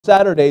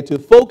Saturday to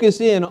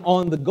focus in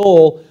on the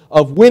goal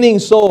of winning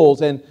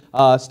souls. And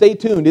stay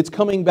tuned, it's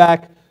coming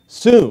back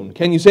soon.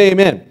 Can you say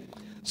amen?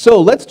 So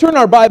let's turn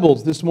our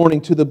Bibles this morning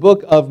to the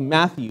book of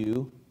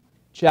Matthew,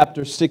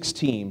 chapter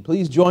 16.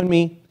 Please join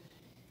me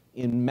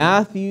in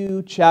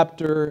Matthew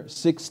chapter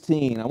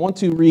 16. I want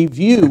to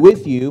review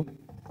with you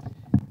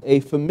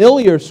a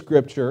familiar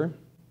scripture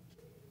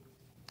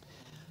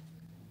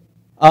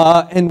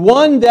and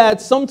one that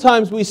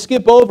sometimes we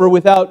skip over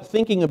without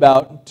thinking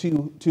about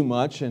too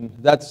much, and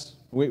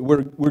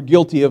we're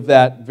guilty of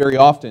that very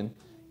often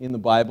in the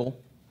Bible.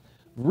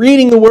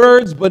 Reading the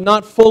words but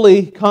not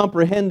fully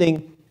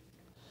comprehending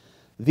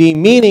the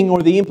meaning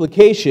or the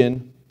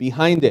implication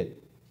behind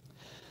it.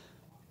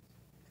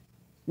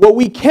 What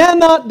we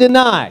cannot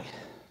deny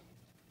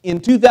in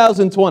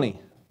 2020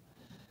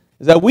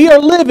 is that we are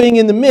living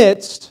in the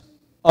midst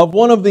of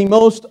one of the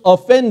most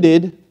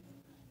offended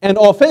and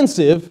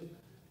offensive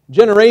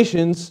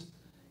generations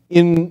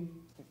in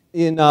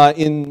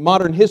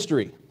modern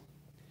history.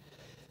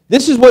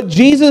 This is what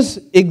Jesus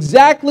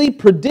exactly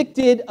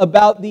predicted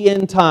about the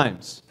end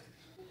times.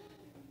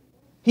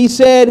 He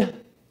said,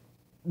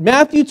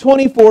 Matthew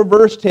 24,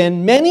 verse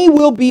 10, "Many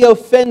will be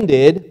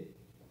offended,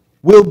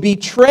 will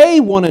betray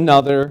one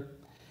another,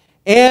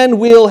 and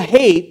will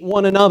hate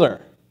one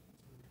another."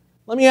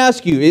 Let me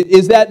ask you,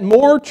 is that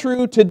more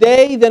true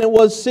today than it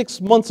was 6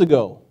 months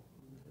ago?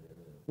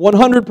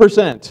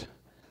 100%.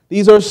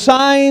 These are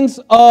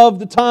signs of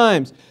the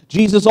times.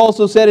 Jesus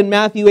also said in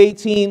Matthew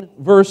 18,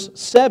 verse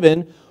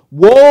 7,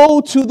 "Woe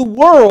to the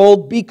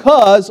world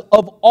because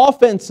of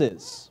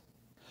offenses."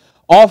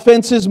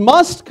 Offenses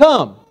must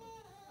come.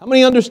 How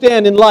many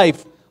understand in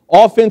life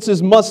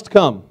offenses must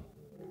come?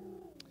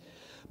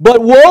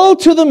 But woe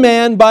to the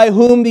man by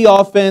whom the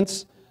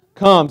offense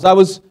comes. I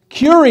was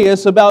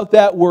curious about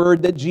that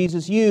word that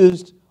Jesus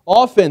used,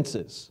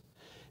 offenses.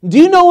 Do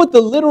you know what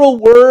the literal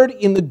word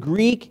in the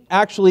Greek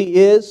actually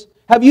is?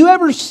 Have you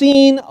ever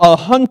seen a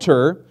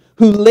hunter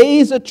who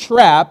lays a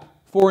trap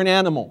for an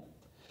animal?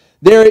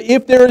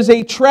 If there is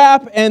a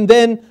trap, and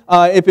then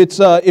if it's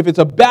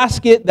a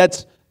basket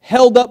that's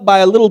held up by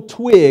a little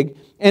twig,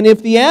 and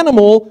if the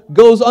animal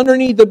goes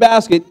underneath the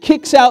basket,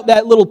 kicks out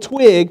that little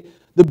twig,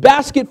 the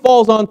basket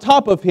falls on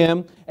top of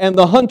him, and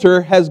the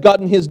hunter has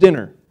gotten his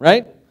dinner,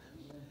 right?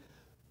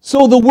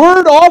 So the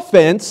word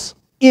offense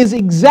is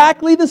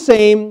exactly the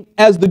same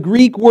as the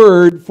Greek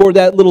word for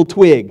that little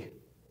twig.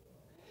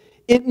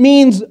 It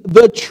means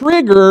the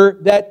trigger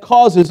that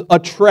causes a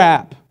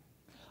trap,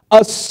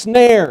 a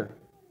snare.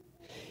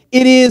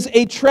 It is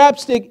a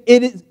trapstick,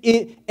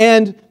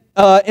 and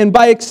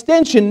by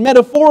extension,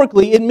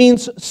 metaphorically, it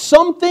means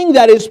something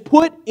that is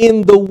put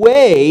in the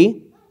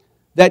way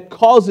that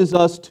causes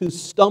us to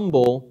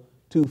stumble,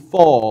 to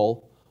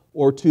fall,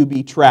 or to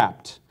be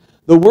trapped.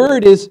 The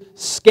word is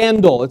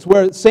scandal. It's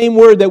the same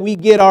word that we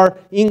get our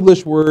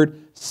English word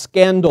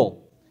scandal.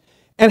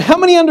 And how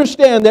many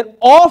understand that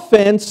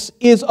offense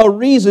is a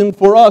reason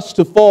for us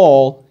to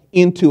fall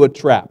into a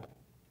trap?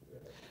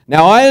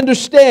 Now, I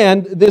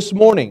understand this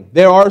morning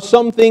there are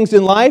some things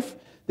in life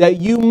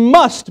that you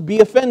must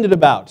be offended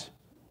about.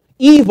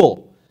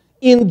 Evil,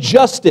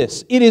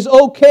 injustice. It is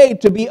okay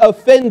to be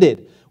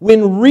offended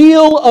when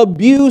real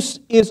abuse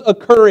is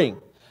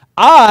occurring.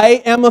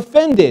 I am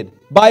offended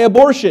by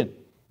abortion.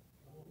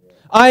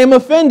 I am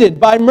offended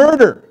by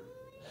murder.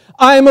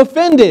 I am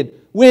offended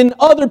when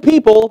other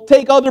people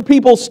take other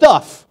people's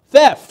stuff,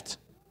 theft.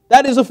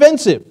 That is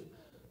offensive.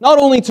 Not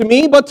only to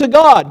me, but to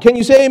God. Can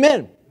you say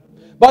amen?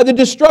 By the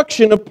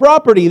destruction of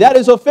property, that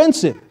is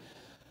offensive.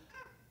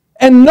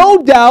 And no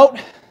doubt,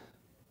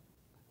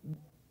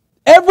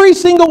 every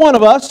single one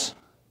of us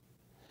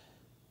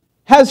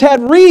has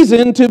had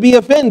reason to be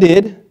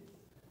offended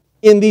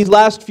in these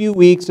last few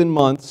weeks and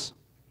months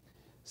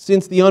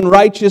since the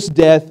unrighteous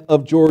death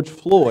of George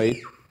Floyd.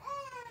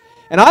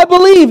 And I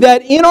believe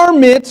that in our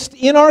midst,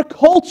 in our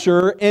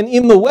culture, and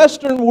in the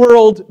Western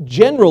world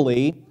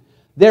generally,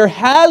 there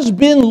has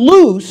been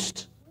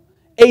loosed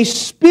a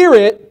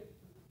spirit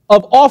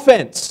of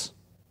offense.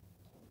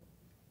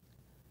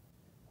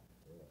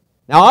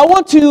 Now, I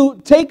want to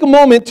take a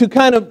moment to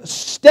kind of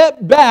step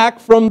back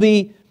from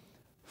the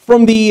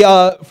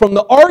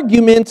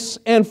arguments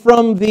and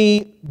from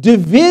the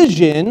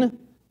division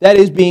that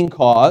is being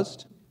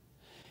caused,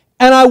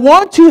 and I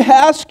want to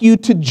ask you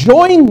to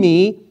join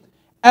me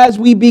as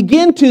we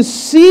begin to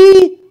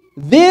see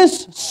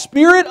this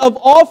spirit of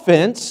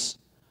offense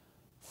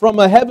from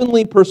a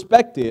heavenly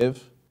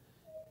perspective,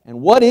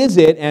 and what is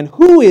it and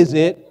who is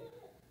it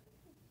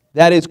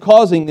that is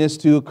causing this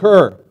to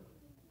occur.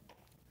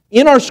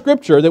 In our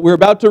scripture that we're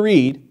about to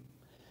read,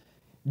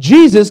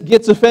 Jesus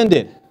gets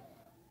offended.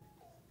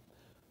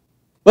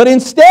 But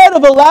instead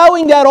of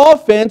allowing that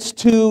offense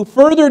to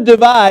further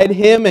divide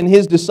him and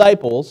his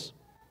disciples,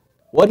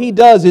 what he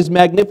does is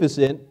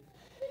magnificent.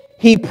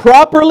 He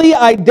properly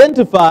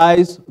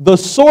identifies the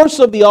source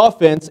of the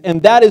offense,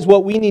 and that is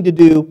what we need to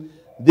do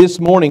this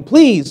morning.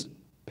 Please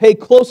pay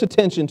close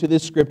attention to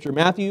this scripture,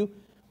 Matthew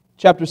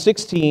chapter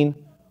 16,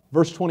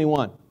 verse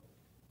 21.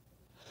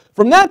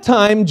 From that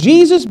time,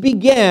 Jesus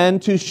began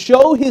to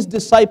show his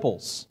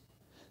disciples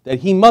that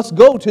he must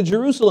go to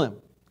Jerusalem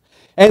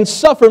and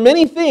suffer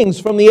many things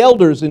from the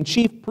elders and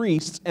chief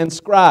priests and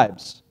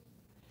scribes,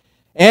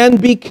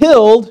 and be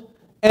killed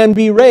and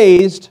be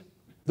raised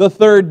the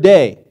third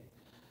day.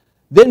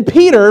 Then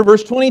Peter,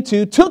 verse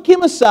 22, took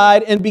him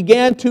aside and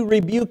began to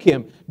rebuke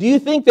him. Do you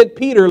think that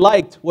Peter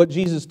liked what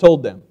Jesus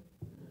told them?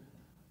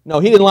 No,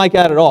 he didn't like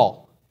that at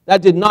all.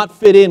 That did not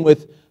fit in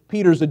with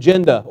Peter's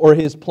agenda or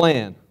his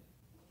plan.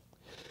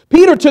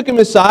 Peter took him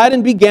aside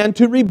and began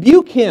to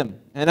rebuke him.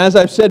 And as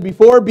I've said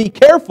before, be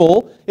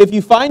careful if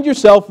you find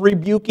yourself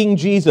rebuking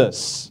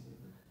Jesus.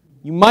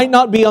 You might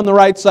not be on the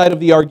right side of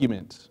the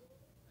argument.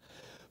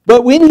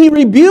 But when he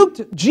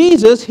rebuked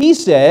Jesus, he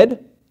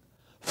said,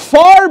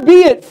 "Far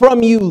be it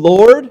from you,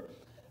 Lord,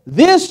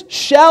 this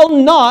shall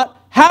not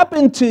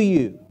happen to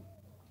you."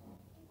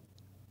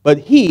 But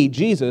he,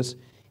 Jesus,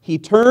 he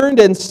turned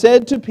and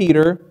said to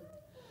Peter,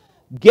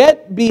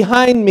 "Get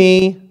behind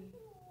me,"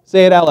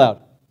 say it out loud,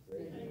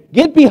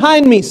 "Get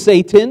behind me,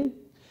 Satan.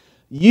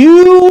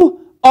 You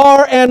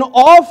are an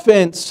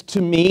offense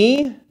to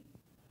me,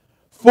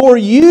 for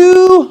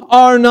you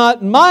are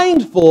not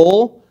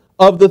mindful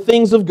of the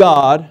things of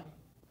God,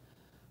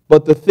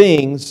 but the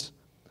things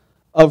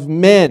of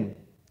men."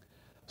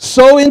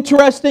 So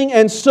interesting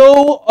and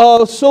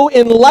so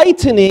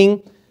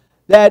enlightening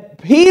that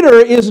Peter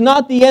is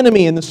not the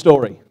enemy in the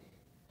story.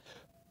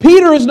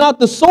 Peter is not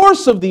the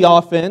source of the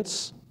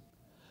offense,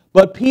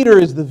 but Peter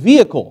is the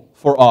vehicle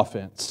for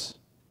offense.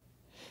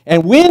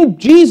 And when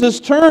Jesus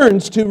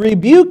turns to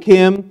rebuke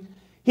him,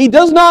 he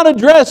does not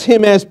address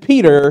him as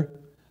Peter,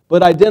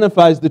 but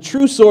identifies the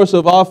true source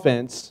of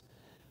offense,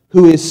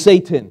 who is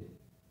Satan,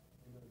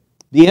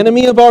 the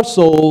enemy of our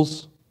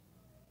souls,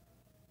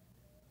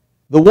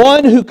 the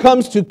one who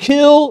comes to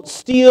kill,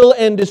 steal,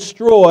 and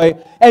destroy.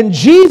 And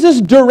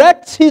Jesus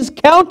directs his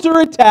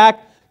counterattack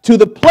to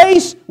the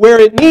place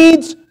where it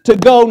needs to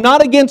go,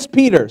 not against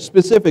Peter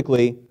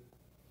specifically,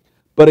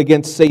 but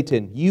against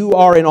Satan. You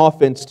are an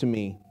offense to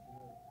me.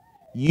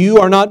 You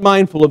are not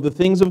mindful of the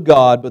things of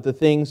God, but the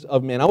things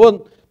of men. I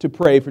want to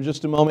pray for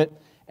just a moment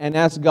and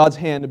ask God's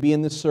hand to be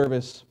in this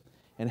service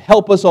and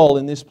help us all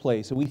in this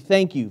place. And we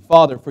thank you,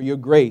 Father, for your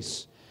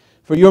grace,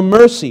 for your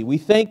mercy. We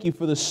thank you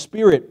for the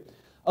Spirit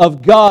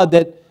of God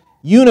that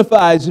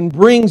unifies and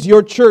brings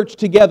your church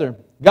together.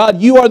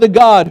 God, you are the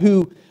God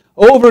who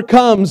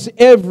overcomes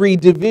every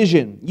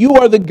division. You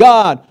are the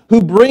God who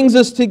brings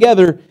us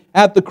together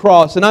at the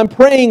cross. And I'm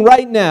praying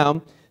right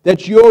now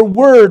that your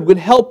word would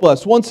help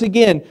us once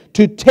again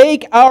to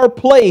take our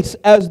place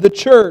as the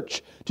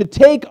church, to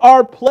take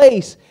our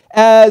place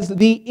as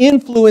the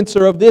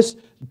influencer of this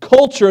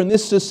culture and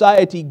this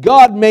society.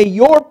 God, may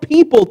your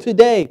people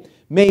today,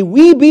 may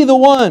we be the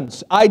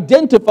ones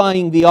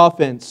identifying the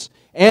offense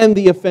and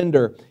the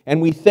offender. And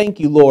we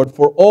thank you, Lord,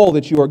 for all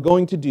that you are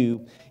going to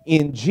do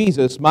in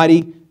Jesus'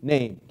 mighty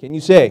name. Can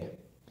you say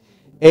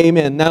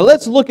amen? Now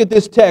let's look at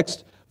this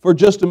text for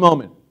just a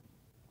moment.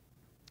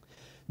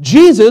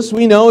 Jesus,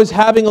 we know, is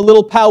having a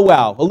little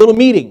powwow, a little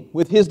meeting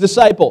with his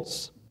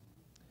disciples.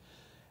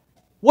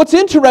 What's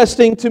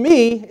interesting to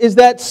me is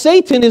that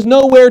Satan is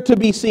nowhere to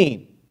be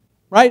seen,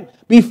 right?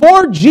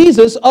 Before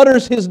Jesus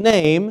utters his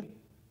name,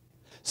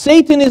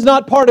 Satan is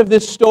not part of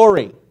this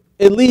story,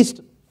 at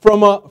least from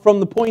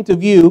the point of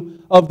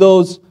view of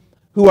those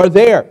who are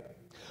there.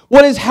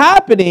 What is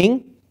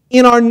happening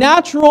in our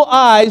natural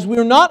eyes,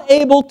 we're not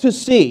able to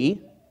see,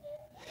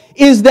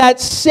 is that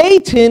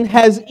Satan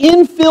has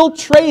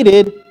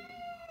infiltrated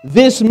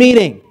this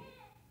meeting.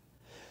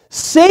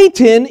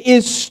 Satan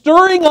is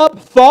stirring up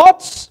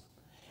thoughts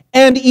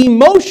and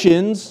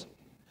emotions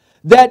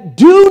that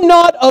do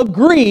not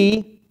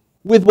agree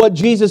with what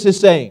Jesus is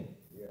saying.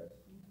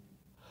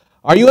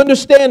 Are you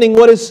understanding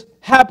what is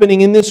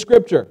happening in this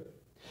scripture?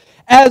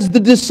 As the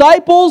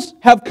disciples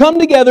have come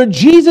together,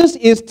 Jesus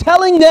is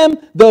telling them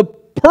the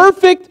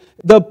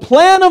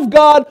plan of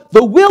God,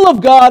 the will of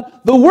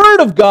God, the Word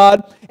of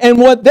God, and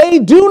what they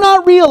do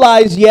not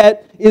realize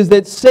yet is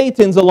that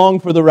Satan's along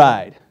for the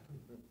ride.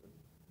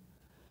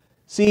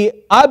 See,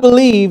 I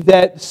believe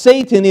that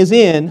Satan is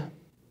in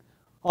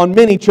on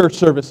many church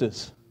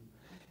services.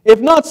 If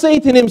not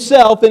Satan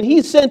himself, then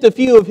he sent a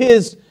few of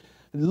his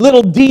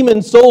little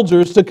demon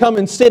soldiers to come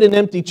and sit in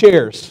empty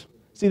chairs.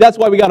 See, that's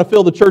why we got to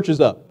fill the churches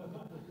up.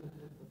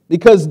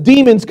 Because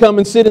demons come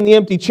and sit in the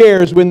empty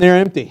chairs when they're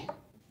empty.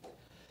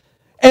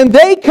 And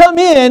they come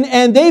in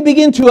and they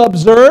begin to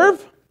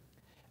observe,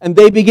 and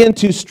they begin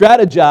to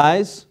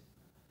strategize,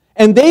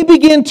 and they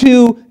begin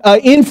to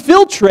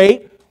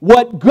infiltrate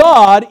what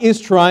God is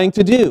trying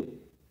to do.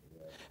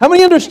 How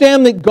many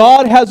understand that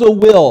God has a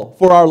will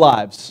for our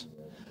lives?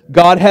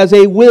 God has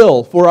a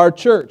will for our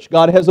church.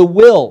 God has a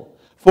will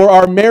for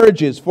our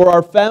marriages, for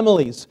our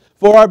families,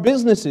 for our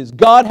businesses.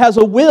 God has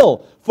a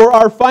will for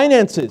our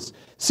finances.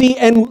 See,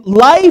 and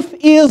life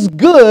is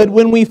good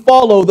when we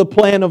follow the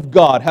plan of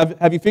God.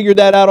 Have you figured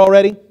that out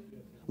already?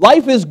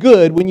 Life is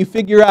good when you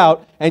figure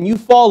out and you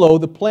follow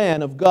the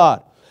plan of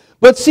God.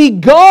 But see,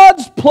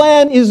 God's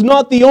plan is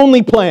not the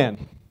only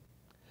plan.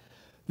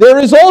 There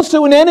is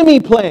also an enemy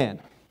plan.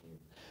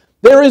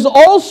 There is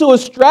also a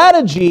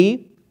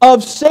strategy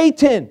of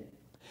Satan.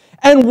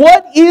 And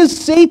what is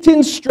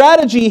Satan's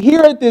strategy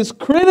here at this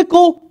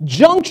critical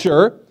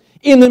juncture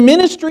in the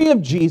ministry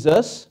of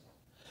Jesus?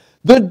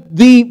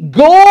 The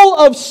goal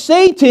of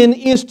Satan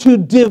is to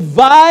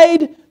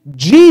divide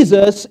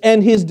Jesus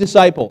and his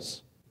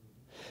disciples.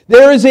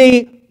 There is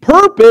a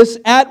purpose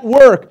at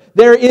work.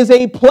 There is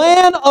a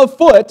plan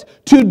afoot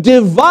to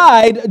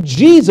divide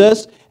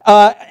Jesus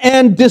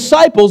and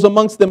disciples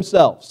amongst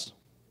themselves.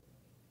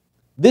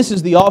 This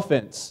is the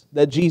offense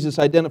that Jesus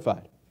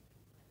identified.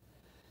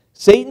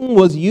 Satan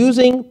was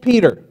using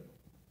Peter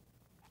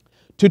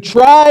to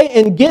try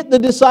and get the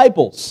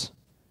disciples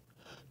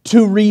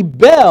to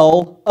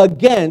rebel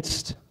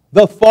against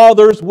the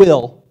Father's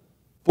will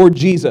for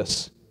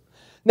Jesus.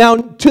 Now,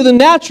 to the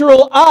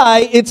natural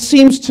eye, it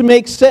seems to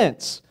make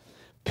sense.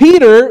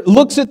 Peter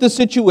looks at the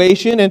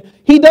situation and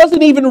he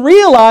doesn't even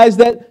realize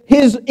that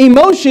his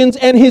emotions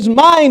and his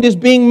mind is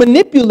being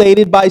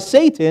manipulated by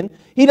Satan.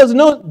 He does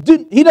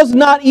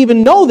not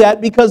even know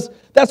that, because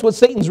that's what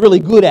Satan's really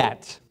good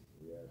at.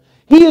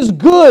 He is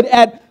good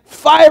at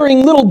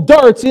firing little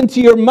darts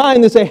into your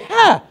mind that say,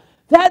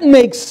 that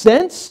makes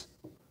sense.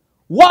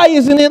 Why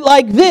isn't it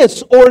like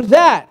this or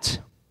that?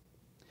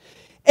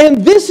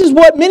 And this is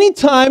what many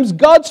times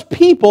God's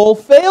people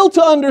fail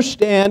to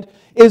understand,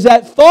 is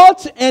that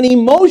thoughts and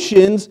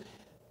emotions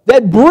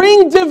that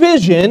bring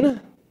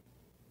division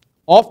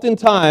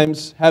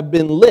oftentimes have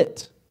been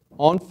lit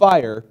on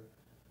fire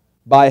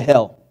by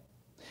hell.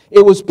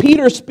 It was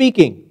Peter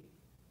speaking,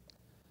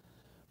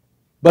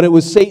 but it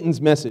was Satan's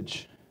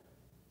message.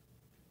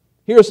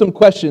 Here are some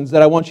questions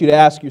that I want you to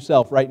ask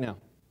yourself right now.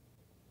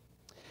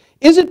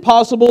 Is it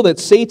possible that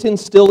Satan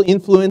still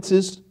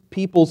influences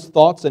people's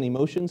thoughts and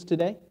emotions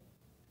today?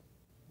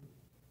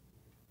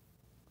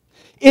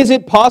 Is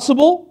it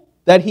possible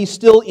that he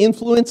still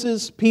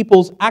influences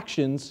people's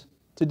actions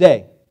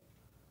today?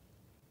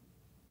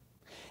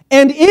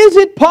 And is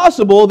it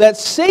possible that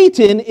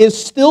Satan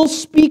is still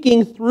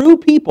speaking through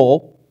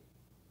people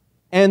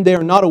and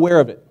they're not aware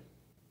of it?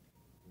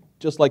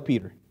 Just like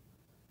Peter.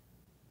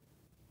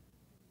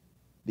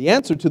 The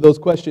answer to those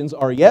questions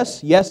are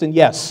yes, yes, and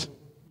yes.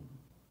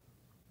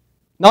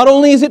 Not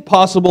only is it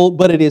possible,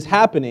 but it is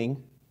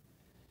happening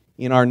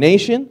in our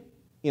nation,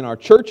 in our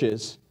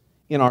churches,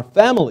 in our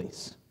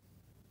families,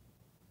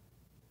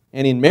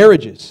 and in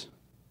marriages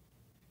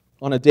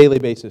on a daily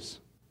basis.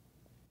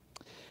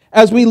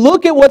 As we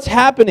look at what's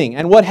happening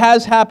and what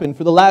has happened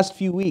for the last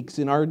few weeks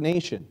in our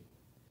nation,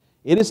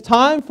 it is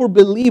time for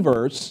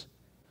believers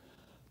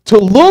to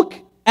look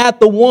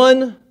at the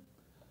one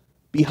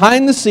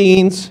behind the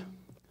scenes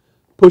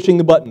pushing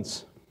the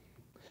buttons.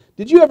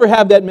 Did you ever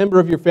have that member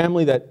of your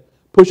family that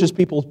pushes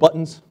people's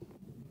buttons?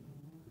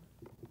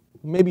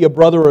 Maybe a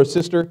brother or a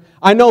sister.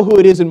 I know who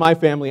it is in my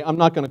family. I'm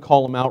not going to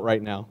call them out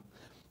right now.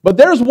 But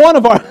there's one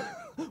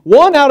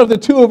out of the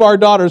two of our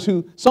daughters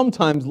who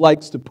sometimes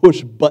likes to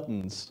push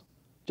buttons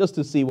just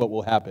to see what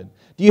will happen.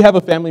 Do you have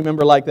a family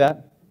member like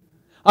that?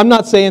 I'm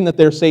not saying that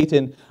they're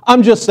Satan.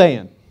 I'm just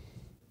saying.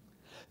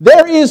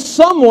 There is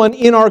someone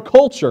in our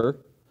culture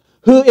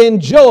who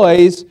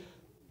enjoys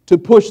to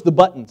push the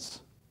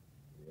buttons,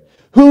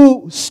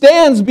 who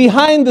stands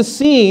behind the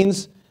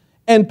scenes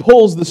and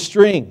pulls the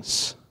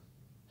strings.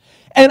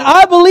 And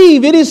I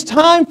believe it is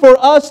time for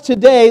us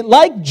today,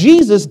 like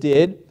Jesus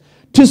did,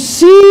 to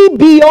see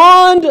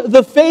beyond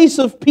the face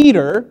of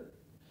Peter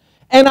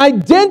and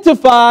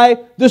identify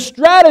the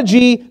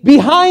strategy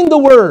behind the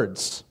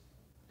words.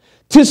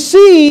 To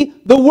see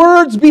the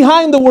words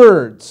behind the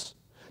words.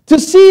 To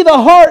see the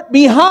heart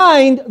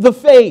behind the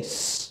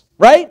face.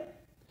 Right?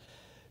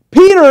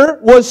 Peter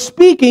was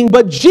speaking,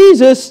 but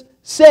Jesus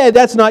said,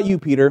 "That's not you,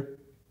 Peter.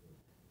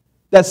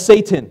 That's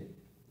Satan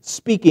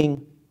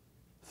speaking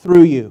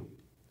through you."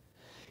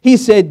 He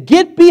said,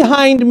 "Get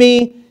behind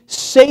me,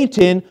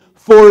 Satan,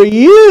 for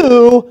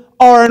you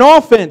are an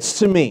offense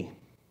to me.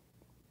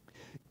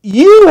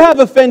 You have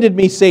offended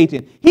me,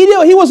 Satan." He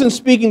wasn't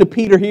speaking to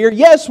Peter here.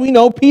 Yes, we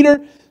know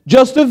Peter,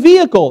 just a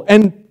vehicle.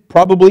 And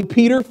probably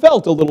Peter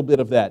felt a little bit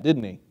of that,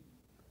 didn't he?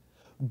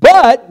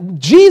 But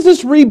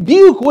Jesus'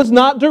 rebuke was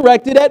not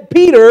directed at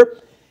Peter.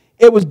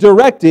 It was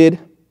directed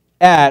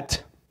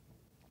at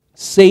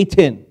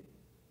Satan.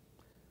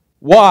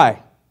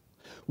 Why?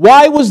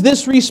 Why was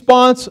this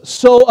response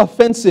so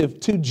offensive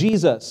to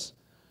Jesus?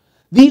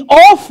 The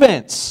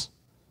offense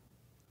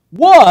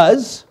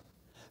was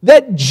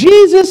that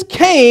Jesus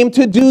came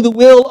to do the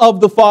will of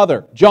the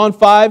Father. John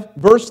 5,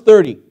 verse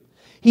 30.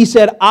 He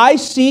said, "I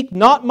seek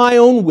not my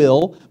own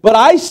will, but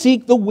I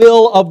seek the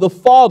will of the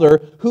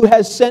Father who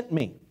has sent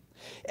me."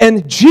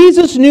 And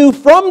Jesus knew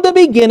from the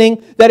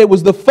beginning that it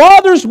was the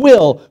Father's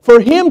will for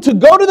Him to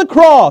go to the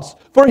cross,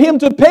 for Him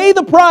to pay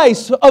the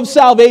price of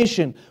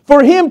salvation,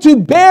 for Him to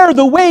bear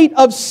the weight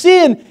of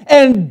sin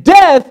and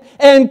death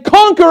and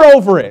conquer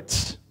over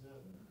it.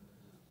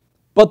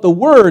 But the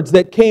words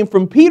that came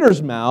from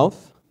Peter's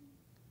mouth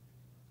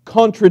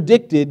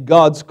contradicted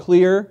God's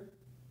clear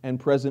and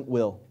present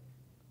will.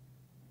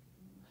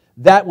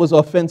 that was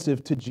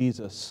offensive to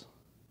Jesus.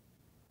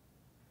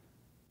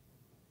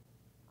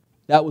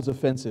 That was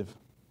offensive.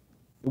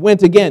 It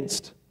went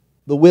against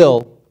the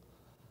will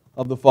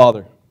of the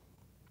Father.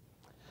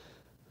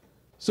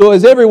 So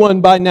as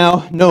everyone by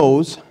now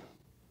knows,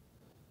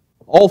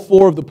 all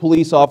 4 of the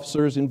police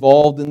officers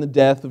involved in the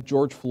death of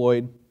George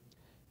Floyd,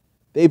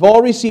 they've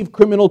all received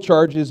criminal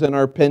charges and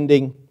are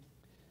pending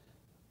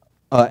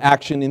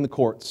action in the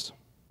courts.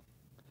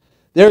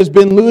 There has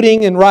been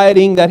looting and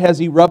rioting that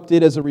has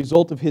erupted as a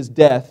result of his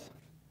death,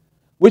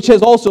 which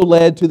has also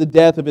led to the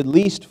death of at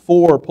least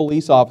 4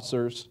 police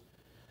officers,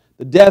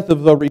 the death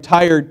of a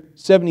retired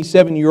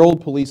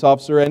 77-year-old police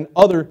officer, and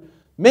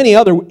many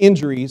other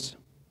injuries.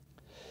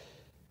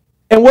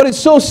 And what is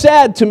so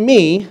sad to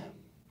me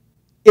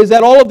is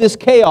that all of this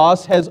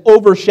chaos has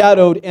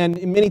overshadowed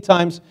and many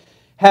times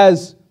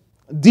has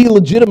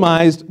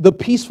delegitimized the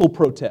peaceful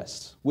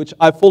protests, which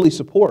I fully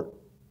support.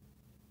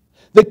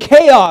 The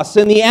chaos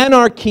and the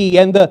anarchy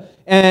and the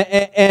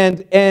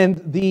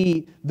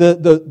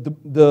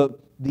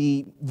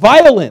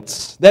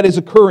violence that is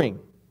occurring,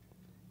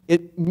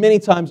 it many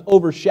times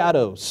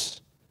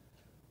overshadows.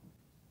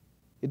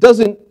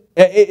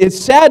 It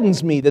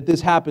saddens me that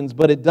this happens,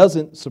 but it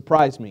doesn't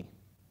surprise me.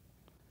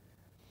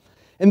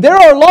 And there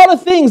are a lot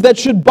of things that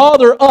should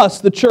bother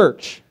us, the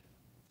church,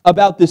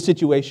 about this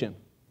situation.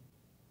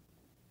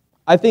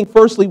 I think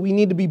firstly we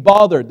need to be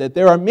bothered that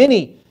there are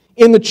many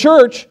in the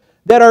church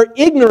that are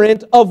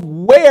ignorant of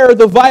where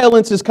the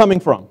violence is coming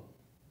from.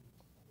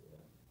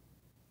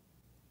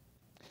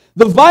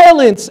 The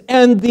violence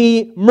and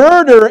the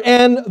murder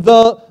and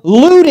the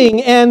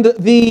looting and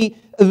the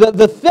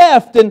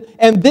theft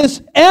and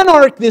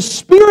this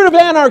spirit of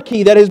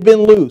anarchy that has been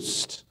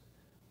loosed,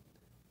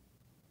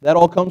 that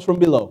all comes from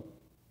below.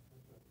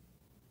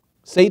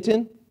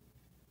 Satan,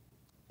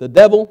 the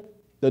devil,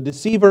 the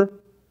deceiver,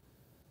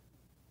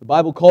 the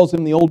Bible calls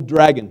him the old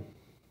dragon.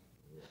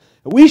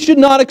 We should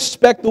not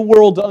expect the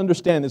world to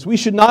understand this. We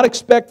should not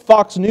expect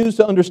Fox News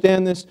to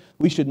understand this.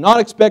 We should not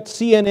expect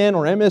CNN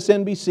or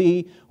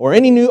MSNBC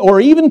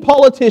or even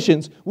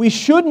politicians. We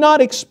should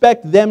not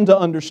expect them to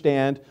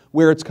understand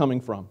where it's coming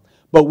from.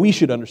 But we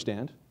should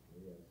understand.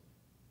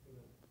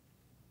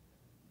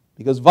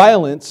 Because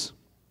violence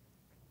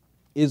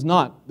is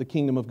not the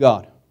kingdom of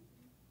God.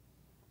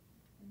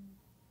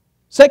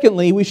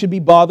 Secondly, we should be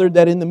bothered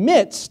that in the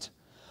midst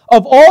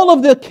of all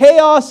of the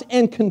chaos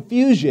and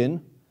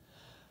confusion,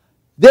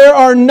 there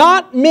are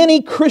not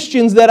many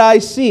Christians that I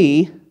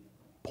see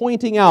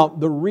pointing out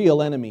the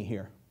real enemy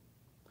here.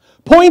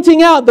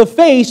 Pointing out the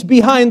face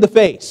behind the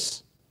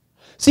face.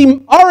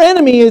 See, our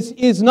enemy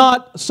is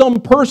not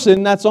some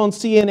person that's on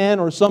CNN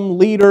or some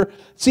leader.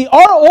 See,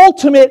 our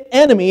ultimate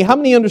enemy, how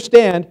many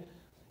understand,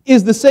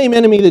 is the same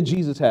enemy that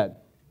Jesus had.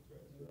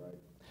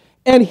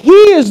 And He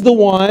is the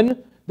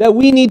one that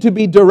we need to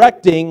be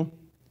directing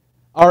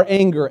our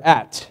anger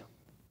at.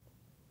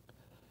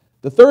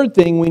 The third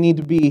thing we need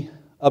to be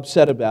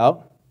upset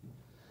about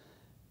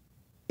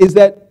is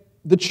that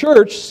the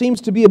church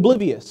seems to be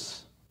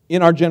oblivious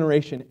in our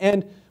generation.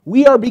 And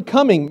we are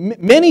becoming,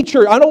 many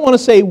churches, I don't want to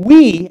say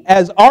we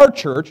as our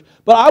church,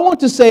 but I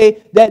want to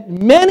say that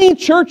many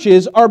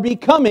churches are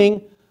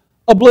becoming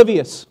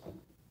oblivious,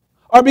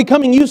 are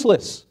becoming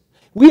useless.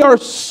 We are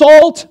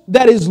salt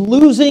that is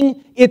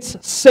losing its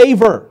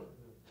savor.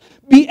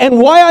 And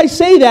why I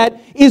say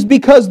that is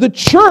because the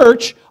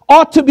church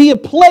ought to be a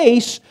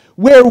place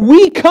where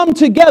we come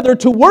together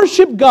to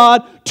worship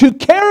God, to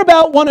care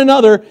about one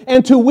another,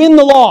 and to win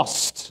the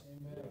lost.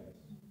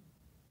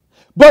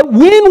 But when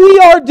we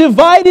are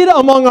divided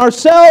among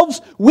ourselves,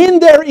 when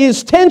there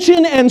is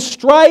tension and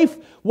strife,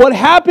 what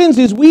happens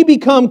is we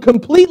become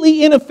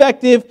completely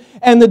ineffective,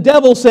 and the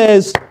devil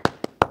says,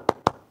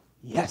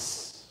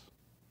 "Yes,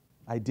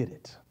 I did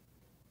it."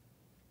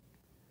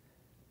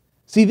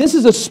 See, this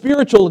is a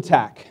spiritual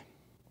attack.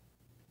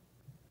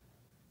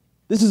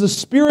 This is a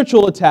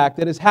spiritual attack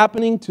that is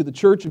happening to the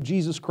Church of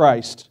Jesus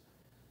Christ.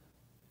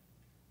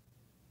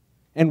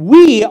 And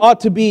we ought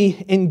to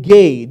be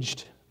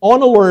engaged,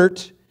 on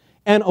alert,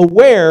 and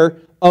aware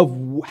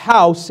of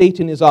how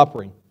Satan is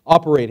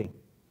operating.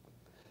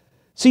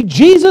 See,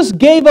 Jesus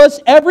gave us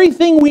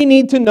everything we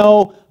need to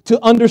know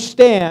to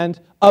understand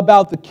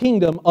about the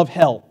kingdom of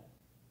hell.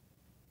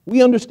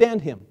 We understand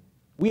Him.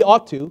 We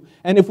ought to.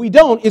 And if we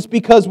don't, it's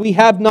because we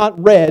have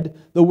not read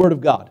the Word of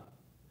God.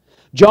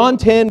 John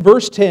 10,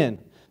 verse 10,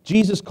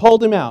 Jesus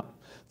called him out.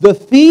 The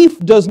thief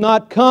does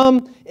not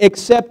come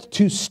except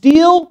to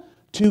steal,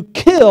 to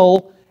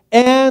kill,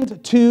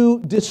 and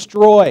to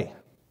destroy.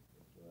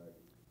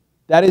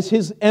 That is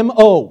his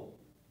M.O.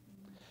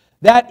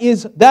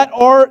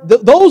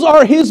 Those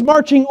are his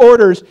marching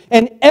orders.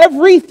 And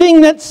everything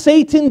that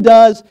Satan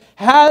does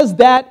has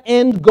that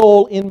end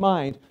goal in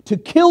mind. To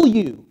kill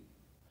you.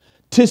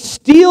 To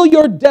steal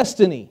your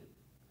destiny.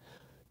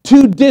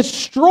 To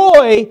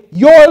destroy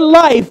your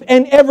life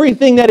and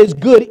everything that is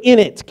good in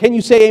it. Can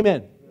you say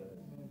amen?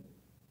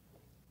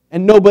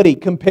 And nobody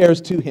compares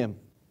to him.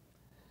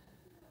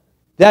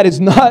 That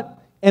is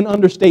not an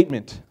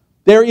understatement.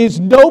 There is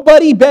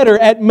nobody better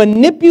at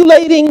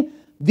manipulating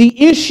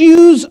the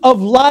issues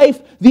of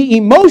life, the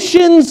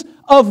emotions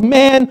of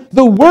man,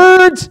 the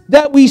words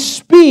that we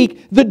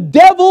speak, the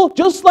devil,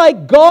 just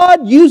like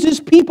God uses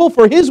people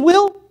for His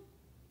will,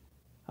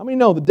 how many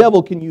know the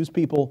devil can use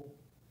people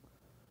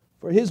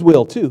for his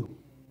will too?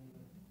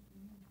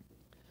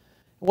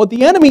 What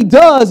the enemy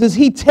does is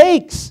he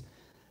takes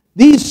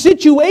these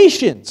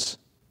situations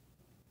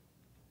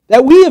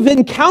that we have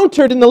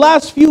encountered in the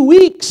last few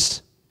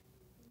weeks,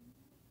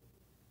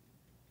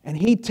 and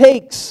he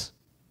takes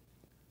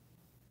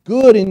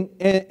good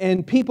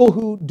and people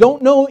who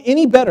don't know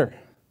any better,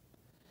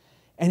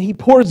 and he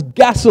pours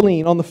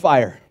gasoline on the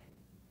fire.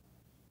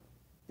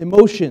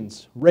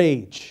 Emotions,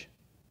 rage,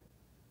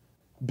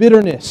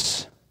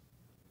 bitterness,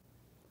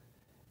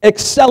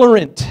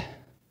 accelerant,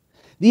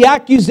 the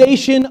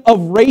accusation of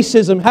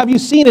racism. Have you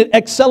seen it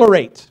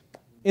accelerate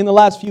in the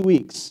last few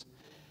weeks?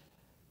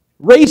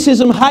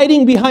 Racism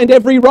hiding behind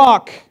every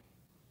rock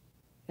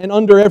and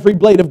under every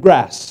blade of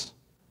grass.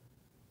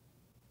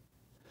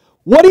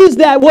 What is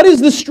that? What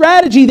is the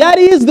strategy? That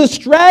is the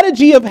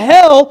strategy of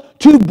hell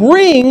to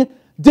bring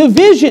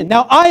division.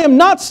 Now, I am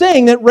not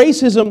saying that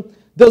racism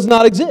does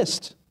not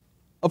exist.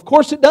 Of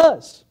course it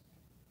does.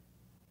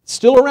 It's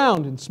still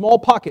around in small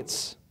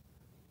pockets.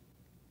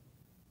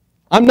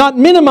 I'm not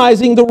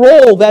minimizing the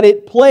role that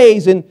it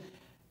plays and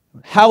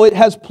how it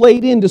has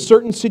played into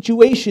certain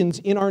situations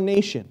in our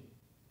nation.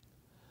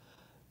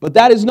 But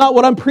that is not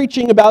what I'm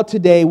preaching about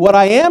today. What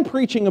I am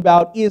preaching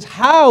about is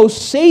how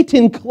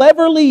Satan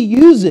cleverly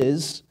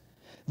uses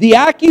the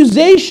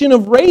accusation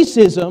of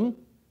racism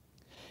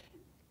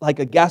like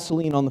a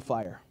gasoline on the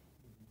fire,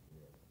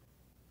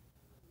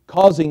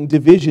 causing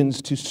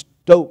divisions to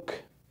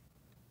stoke,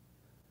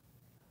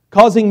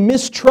 causing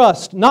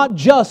mistrust, not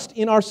just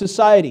in our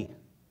society,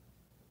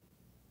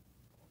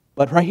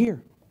 but right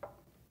here.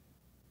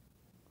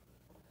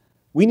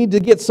 We need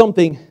to get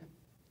something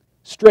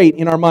straight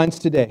in our minds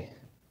today.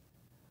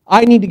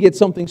 I need to get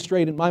something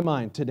straight in my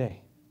mind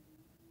today.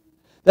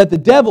 That the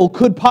devil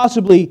could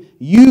possibly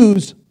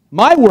use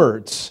my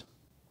words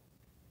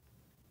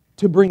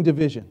to bring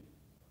division.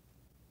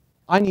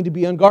 I need to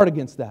be on guard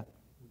against that.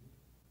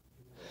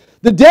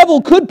 The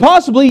devil could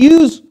possibly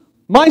use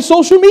my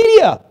social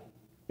media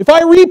if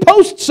I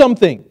repost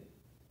something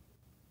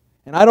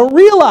and I don't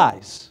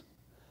realize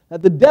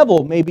that the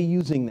devil may be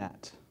using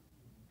that.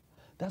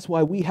 That's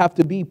why we have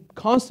to be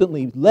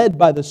constantly led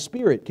by the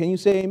Spirit. Can you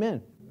say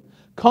amen?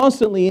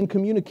 Constantly in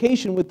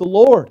communication with the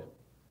Lord.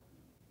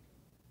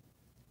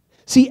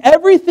 See,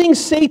 everything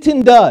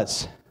Satan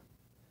does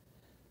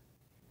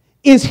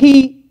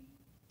he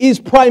is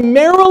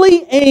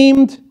primarily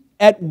aimed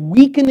at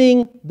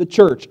weakening the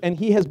church, and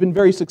he has been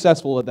very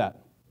successful at that.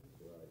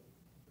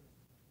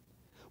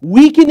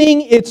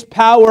 Weakening its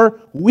power,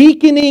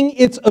 weakening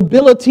its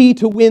ability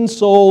to win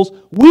souls,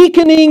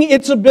 weakening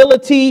its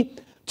ability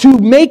to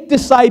make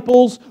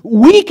disciples,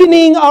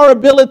 weakening our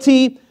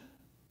ability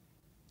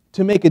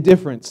to make a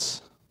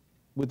difference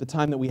with the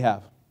time that we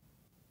have.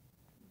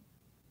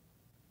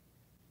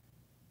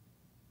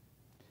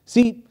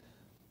 See,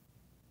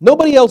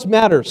 nobody else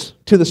matters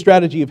to the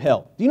strategy of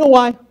hell. Do you know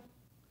why?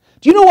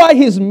 Do you know why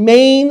his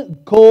main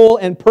goal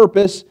and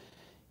purpose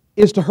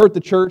is to hurt the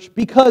church?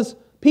 Because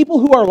people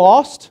who are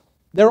lost,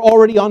 they're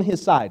already on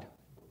his side.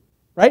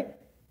 Right?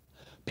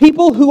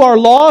 People who are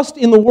lost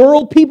in the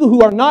world, people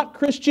who are not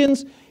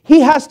Christians,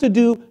 he has to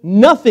do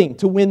nothing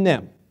to win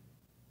them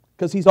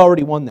because he's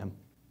already won them.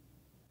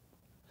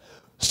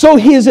 So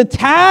his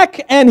attack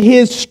and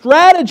his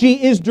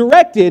strategy is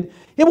directed,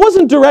 it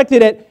wasn't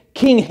directed at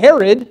King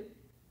Herod.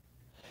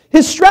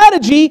 His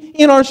strategy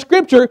in our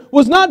scripture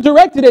was not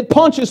directed at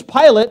Pontius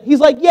Pilate. He's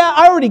like, yeah,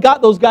 I already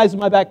got those guys in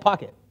my back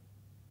pocket.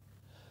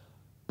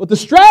 But the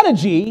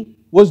strategy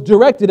was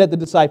directed at the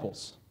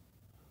disciples.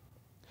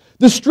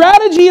 The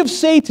strategy of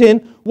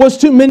Satan was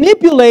to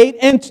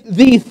manipulate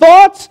the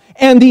thoughts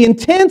and the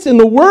intents and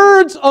the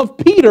words of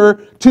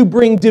Peter to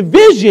bring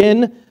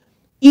division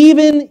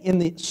even in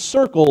the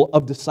circle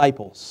of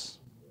disciples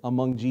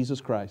among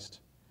Jesus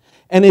Christ.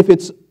 And if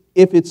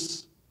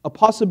it's a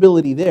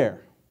possibility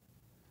there,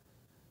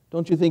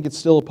 don't you think it's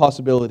still a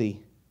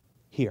possibility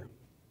here?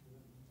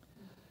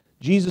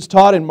 Jesus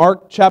taught in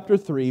Mark chapter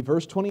 3,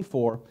 verse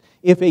 24,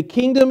 if a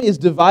kingdom is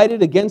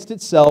divided against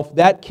itself,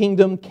 that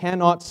kingdom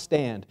cannot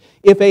stand.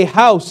 If a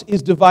house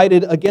is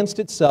divided against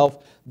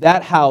itself,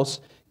 that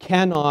house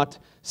cannot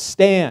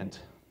stand.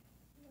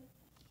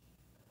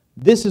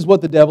 This is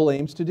what the devil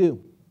aims to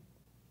do.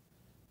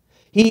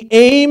 He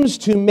aims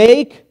to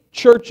make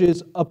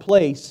churches a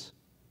place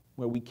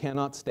where we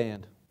cannot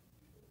stand.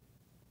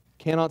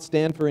 Cannot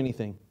stand for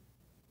anything.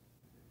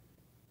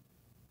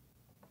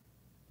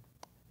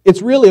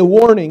 It's really a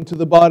warning to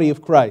the body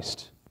of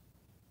Christ.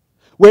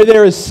 Where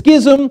there is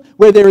schism,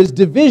 where there is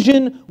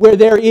division, where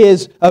there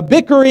is a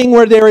bickering,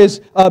 where there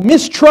is a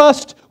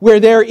mistrust, where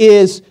there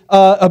is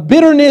a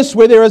bitterness,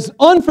 where there is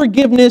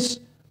unforgiveness,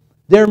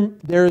 there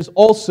is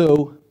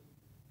also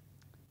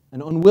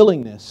an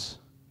unwillingness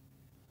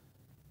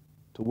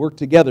to work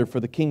together for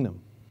the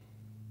kingdom.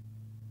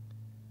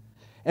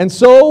 And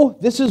so,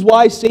 this is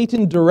why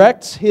Satan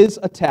directs his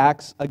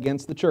attacks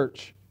against the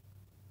church,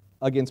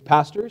 against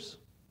pastors,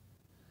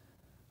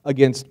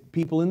 against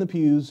people in the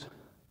pews,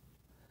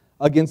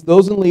 against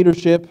those in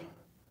leadership.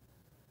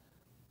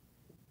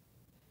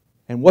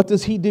 And what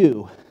does he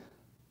do?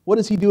 What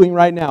is he doing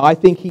right now? I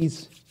think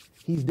he's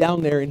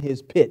down there in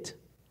his pit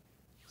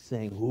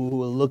saying,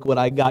 "Ooh, look what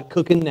I got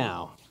cooking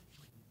now.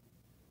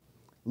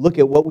 Look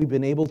at what we've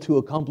been able to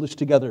accomplish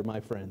together, my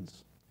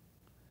friends."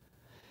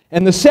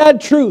 And the sad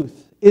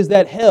truth is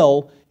that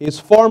hell is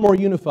far more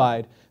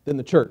unified than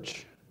the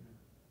church.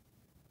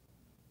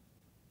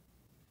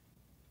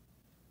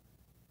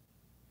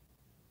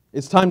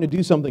 It's time to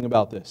do something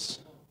about this.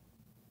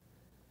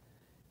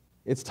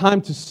 It's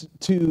time to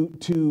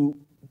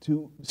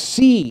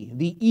see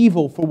the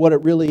evil for what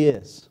it really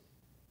is.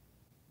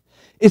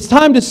 It's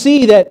time to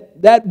see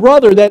that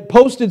brother that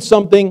posted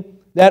something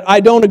that I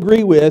don't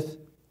agree with,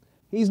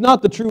 he's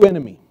not the true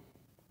enemy.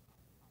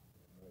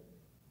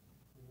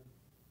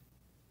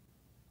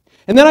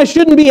 And then I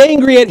shouldn't be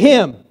angry at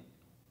him.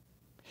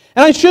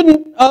 And I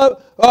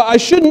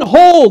shouldn't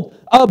hold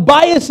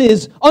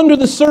biases under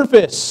the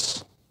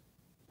surface.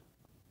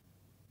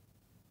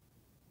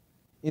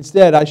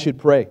 Instead, I should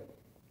pray.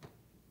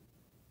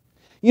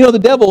 You know, the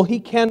devil, he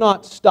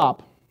cannot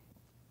stop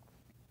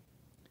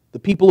the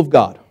people of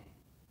God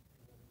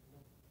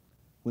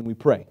when we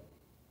pray.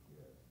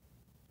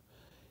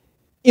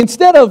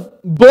 Instead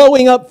of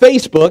blowing up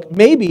Facebook,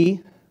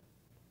 maybe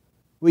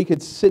we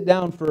could sit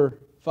down for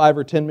 5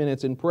 or 10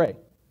 minutes and pray.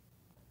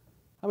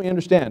 How many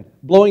understand?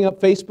 Blowing up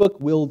Facebook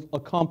will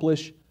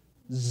accomplish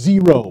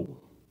zero.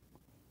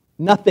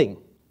 Nothing.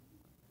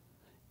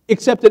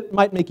 Except it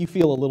might make you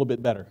feel a little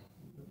bit better.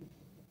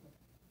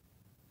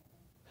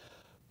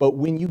 But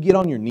when you get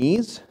on your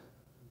knees,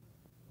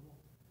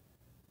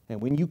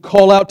 and when you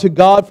call out to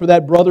God for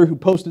that brother who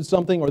posted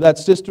something, or that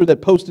sister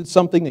that posted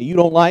something that you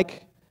don't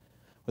like,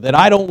 or that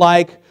I don't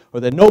like,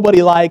 or that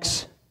nobody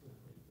likes,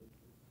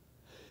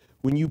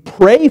 when you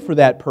pray for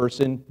that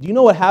person, do you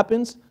know what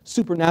happens?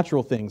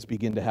 Supernatural things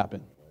begin to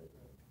happen.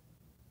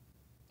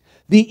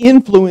 The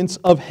influence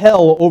of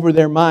hell over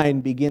their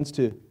mind begins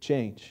to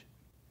change.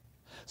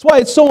 That's why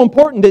it's so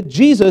important that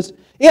Jesus,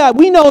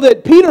 we know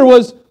that Peter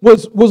was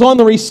on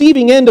the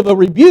receiving end of a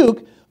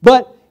rebuke,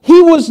 but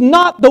he was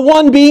not the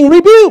one being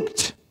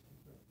rebuked.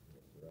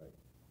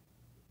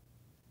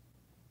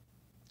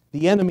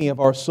 The enemy of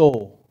our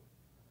soul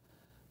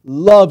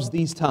loves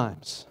these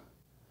times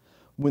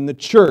when the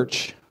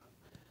church,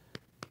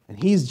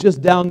 and he's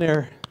just down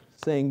there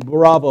saying,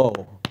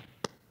 "Bravo.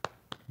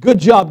 Good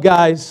job,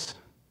 guys.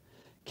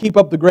 Keep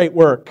up the great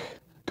work.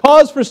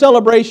 Cause for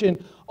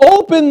celebration.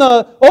 Open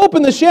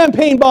the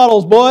champagne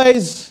bottles,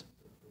 boys.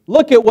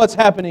 Look at what's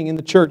happening in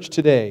the church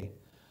today.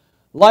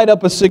 Light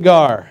up a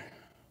cigar."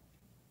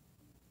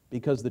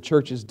 Because the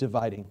church is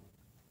dividing.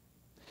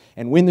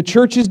 And when the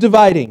church is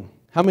dividing,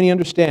 how many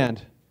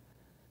understand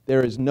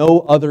there is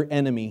no other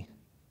enemy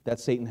that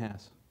Satan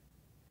has?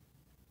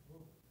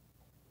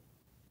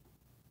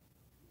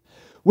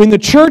 When the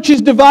church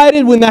is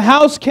divided, when the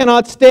house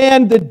cannot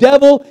stand, the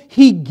devil,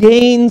 he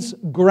gains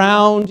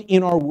ground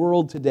in our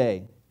world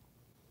today.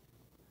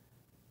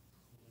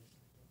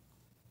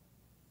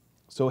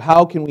 So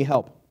how can we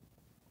help?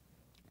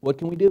 What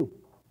can we do?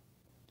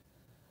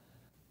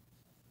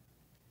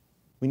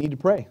 We need to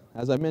pray,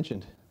 as I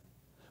mentioned.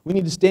 We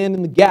need to stand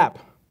in the gap.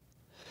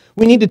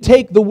 We need to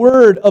take the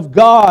word of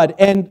God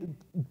and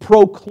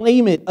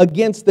proclaim it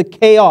against the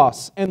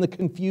chaos and the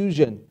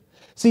confusion.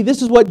 See,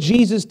 this is what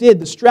Jesus did,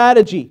 the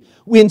strategy.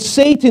 When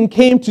Satan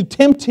came to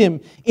tempt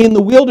him in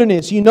the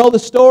wilderness, you know the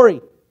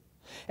story.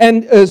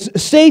 And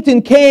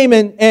Satan came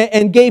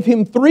and gave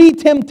him 3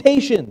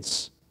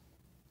 temptations.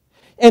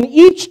 And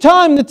each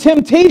time the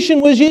temptation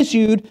was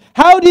issued,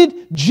 how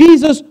did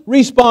Jesus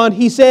respond?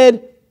 He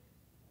said,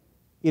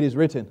 "It is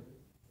written."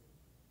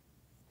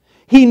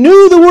 He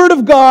knew the Word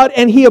of God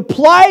and he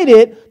applied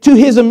it to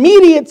his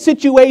immediate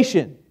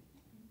situation.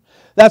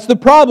 That's the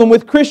problem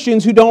with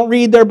Christians who don't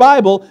read their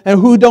Bible and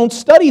who don't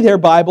study their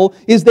Bible,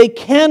 is they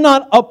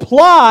cannot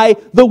apply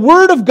the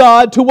Word of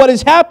God to what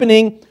is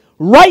happening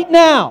right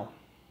now.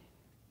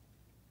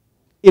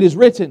 It is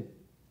written.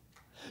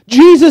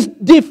 Jesus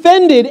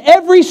defended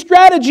every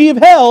strategy of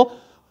hell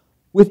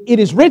with "it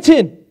is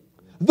written."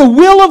 The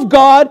will of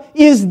God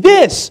is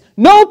this.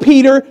 "No,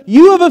 Peter,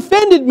 you have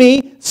offended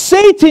me.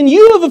 Satan,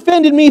 you have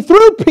offended me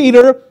through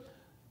Peter,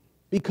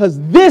 because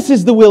this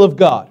is the will of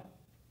God."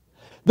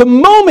 The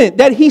moment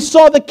that he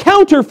saw the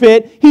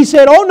counterfeit, he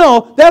said, "Oh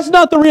no, that's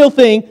not the real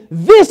thing.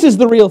 This is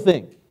the real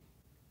thing."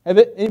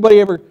 Anybody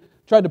ever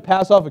tried to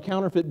pass off a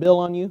counterfeit bill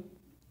on you?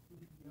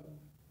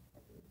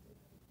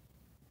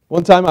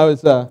 One time I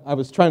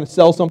was trying to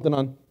sell something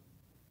on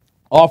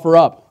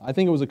OfferUp. I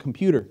think it was a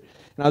computer.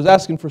 And I was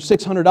asking for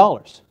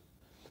 $600.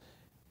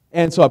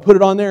 And so I put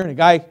it on there, and a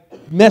guy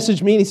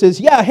messaged me, and he says,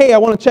 "Yeah, hey, I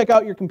want to check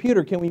out your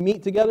computer. Can we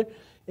meet together?"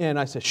 And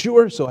I said,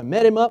 sure. So I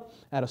met him up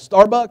at a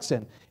Starbucks,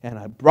 and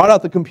I brought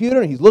out the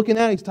computer, and he's looking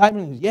at it, he's typing,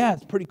 and he goes, yeah,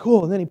 it's pretty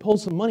cool. And then he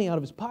pulls some money out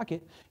of his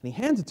pocket, and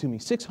he hands it to me,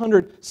 six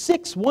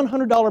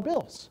 $100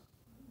 bills.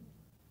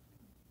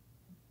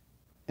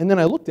 And then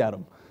I looked at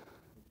him.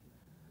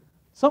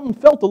 Something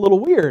felt a little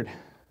weird.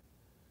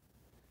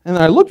 And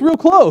then I looked real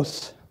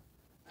close.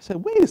 I said,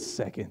 wait a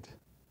second.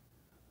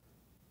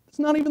 It's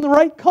not even the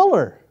right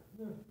color.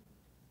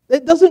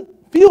 It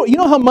doesn't feel, you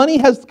know how money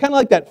has kind of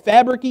like that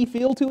fabric-y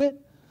feel to it?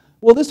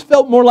 Well, this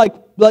felt more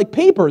like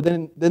paper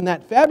than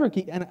that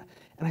fabric-y. And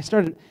I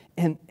started,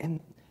 and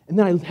then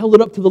I held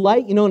it up to the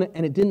light, you know,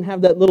 and it didn't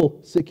have that little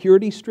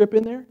security strip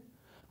in there.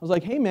 I was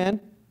like, hey,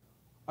 man,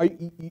 are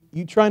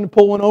you trying to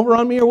pull one over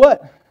on me or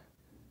what?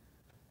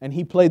 And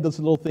he played this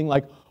little thing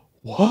like,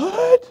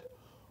 what?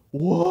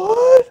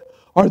 What?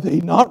 Are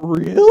they not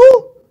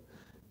real?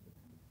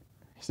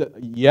 He said,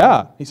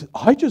 yeah. He said,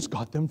 I just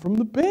got them from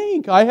the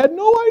bank. I had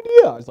no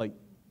idea. I was like,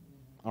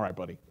 all right,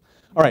 buddy.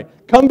 All right,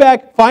 come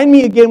back. Find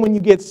me again when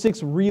you get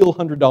 6 real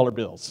 $100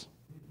 bills.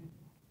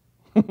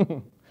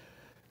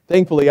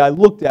 Thankfully, I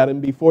looked at him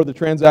before the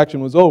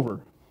transaction was over.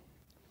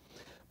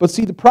 But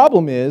see, the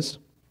problem is,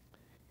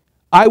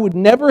 I would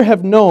never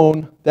have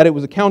known that it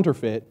was a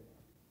counterfeit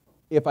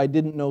if I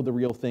didn't know the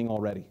real thing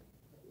already.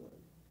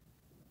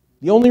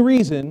 The only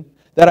reason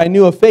that I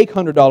knew a fake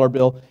 $100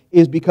 bill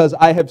is because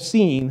I have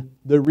seen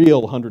the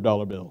real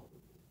 $100 bill.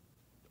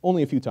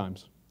 Only a few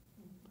times.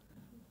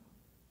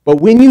 But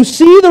when you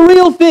see the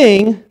real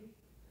thing,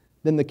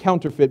 then the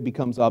counterfeit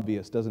becomes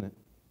obvious, doesn't it?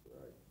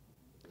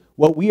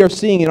 What we are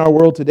seeing in our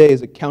world today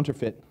is a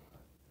counterfeit.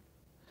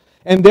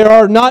 And there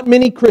are not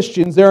many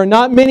Christians, there are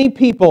not many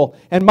people,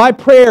 and my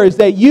prayer is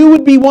that you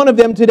would be one of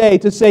them today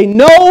to say,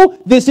 no,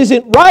 this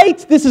isn't right,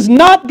 this is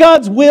not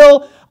God's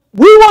will,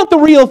 we want the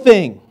real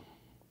thing.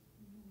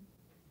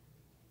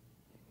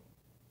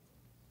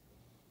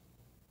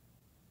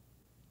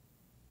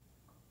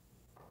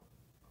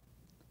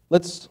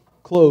 Let's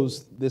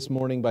close this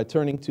morning by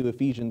turning to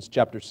Ephesians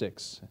chapter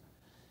 6.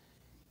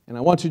 And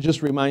I want to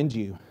just remind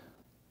you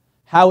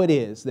how it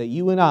is that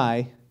you and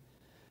I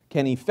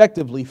can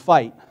effectively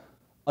fight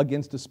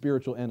against a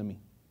spiritual enemy.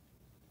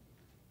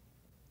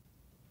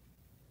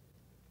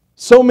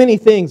 So many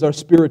things are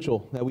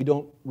spiritual that we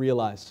don't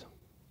realize.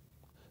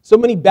 So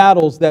many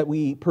battles that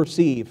we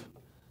perceive.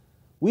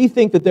 We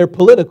think that they're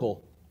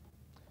political,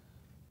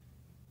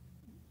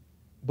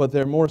 but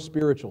they're more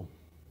spiritual.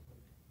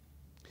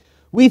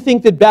 We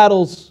think that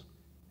battles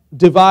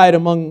divide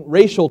among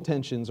racial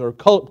tensions or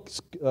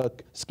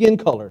skin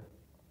color.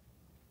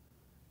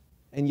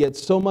 And yet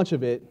so much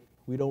of it,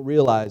 we don't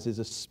realize, is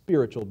a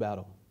spiritual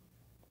battle.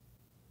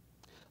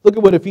 Look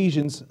at what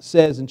Ephesians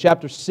says in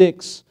chapter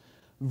 6,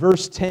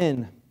 verse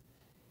 10.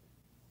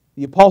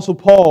 The Apostle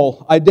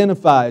Paul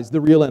identifies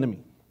the real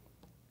enemy.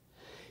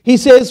 He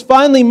says,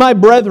 finally, my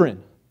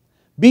brethren,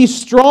 be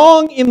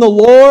strong in the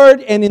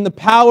Lord and in the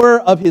power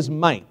of His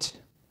might.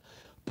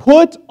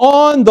 Put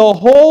on the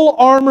whole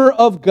armor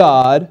of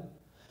God,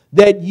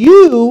 that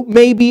you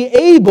may be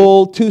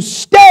able to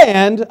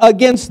stand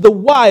against the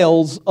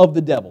wiles of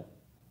the devil.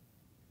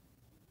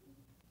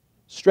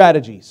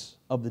 Strategies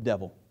of the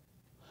devil.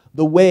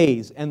 The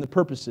ways and the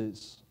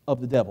purposes of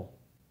the devil.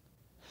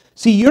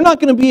 See, you're not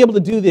going to be able to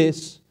do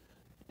this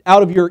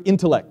out of your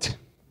intellect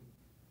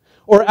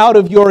or out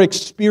of your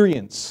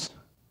experience.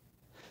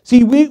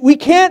 See, we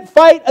can't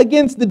fight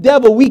against the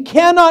devil. We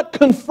cannot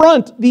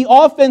confront the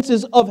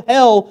offenses of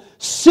hell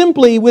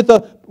simply with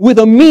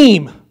a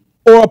meme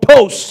or a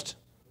post.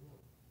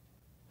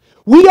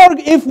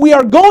 If we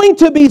are going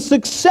to be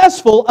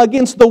successful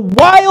against the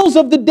wiles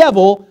of the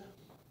devil,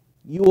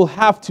 you will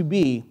have to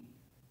be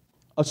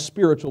a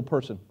spiritual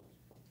person.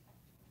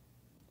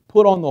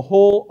 Put on the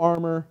whole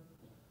armor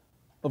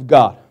of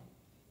God.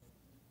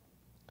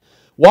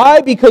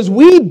 Why? Because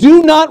we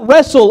do not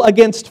wrestle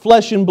against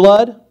flesh and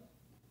blood.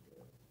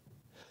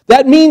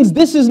 That means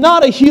this is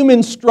not a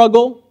human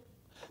struggle.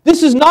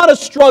 This is not a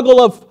struggle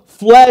of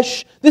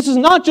flesh. This is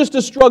not just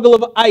a struggle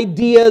of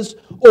ideas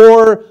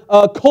or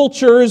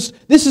cultures.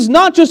 This is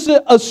not just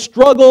a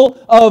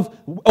struggle of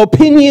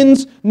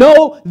opinions.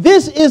 No,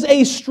 this is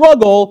a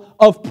struggle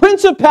of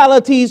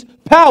principalities,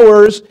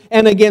 powers,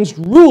 and against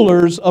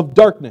rulers of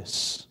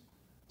darkness,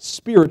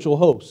 spiritual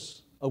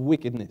hosts of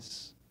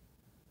wickedness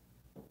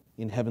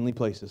in heavenly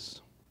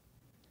places.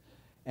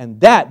 And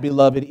that,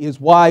 beloved, is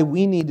why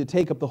we need to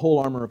take up the whole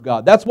armor of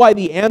God. That's why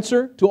the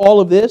answer to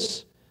all of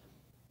this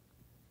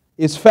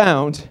is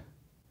found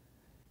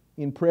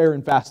in prayer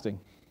and fasting.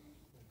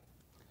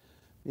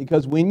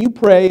 Because when you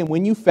pray and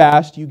when you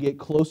fast, you get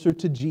closer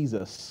to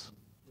Jesus.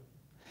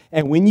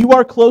 And when you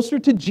are closer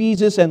to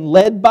Jesus and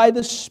led by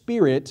the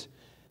Spirit,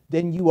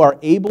 then you are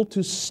able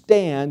to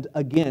stand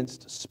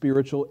against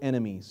spiritual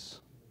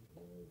enemies.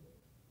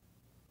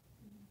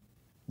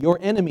 Your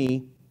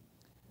enemy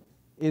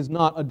is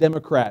not a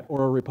Democrat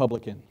or a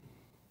Republican.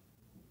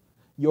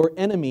 Your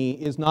enemy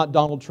is not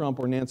Donald Trump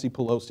or Nancy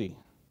Pelosi.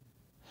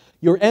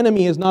 Your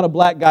enemy is not a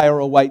black guy or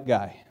a white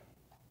guy.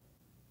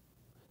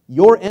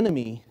 Your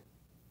enemy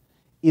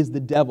is the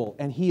devil,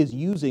 and he is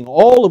using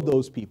all of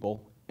those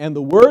people and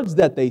the words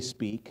that they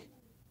speak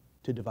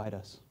to divide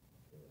us.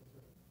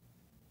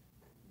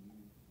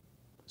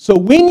 So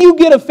when you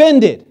get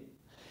offended,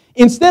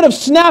 instead of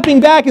snapping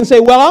back and say,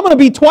 well, I'm going to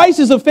be twice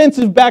as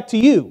offensive back to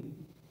you,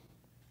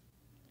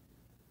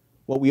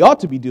 what we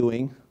ought to be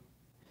doing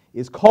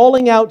is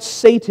calling out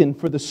Satan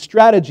for the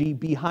strategy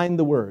behind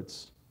the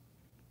words.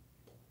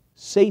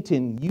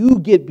 Satan, you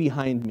get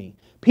behind me.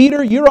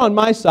 Peter, you're on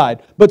my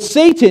side. But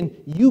Satan,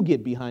 you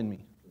get behind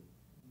me.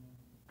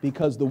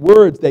 Because the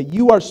words that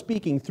you are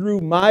speaking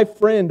through my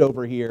friend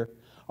over here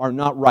are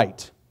not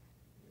right.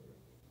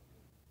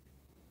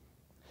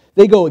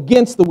 They go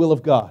against the will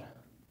of God.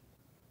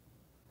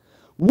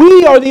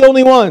 We are the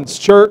only ones,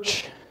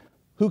 church,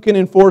 who can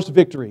enforce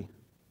victory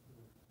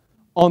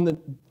on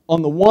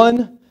the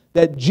one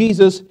that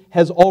Jesus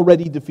has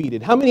already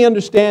defeated. How many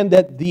understand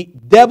that the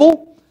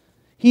devil,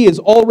 he is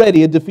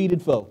already a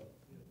defeated foe?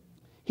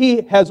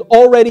 He has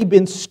already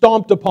been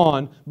stomped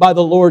upon by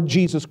the Lord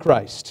Jesus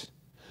Christ.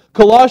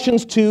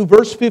 Colossians 2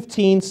 verse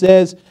 15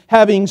 says,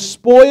 having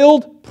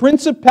spoiled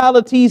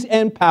principalities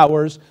and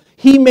powers,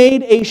 He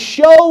made a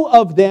show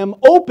of them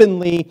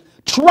openly,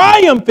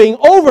 triumphing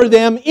over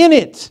them in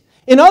it.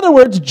 In other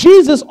words,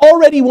 Jesus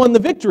already won the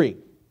victory.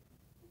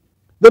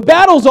 The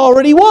battle's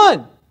already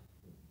won.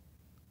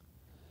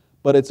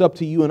 But it's up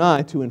to you and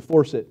I to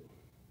enforce it.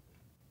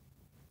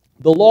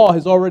 The law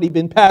has already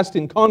been passed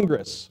in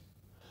Congress,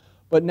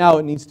 but now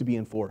it needs to be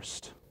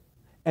enforced.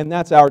 And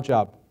that's our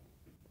job.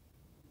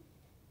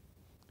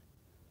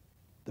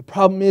 The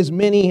problem is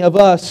many of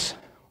us,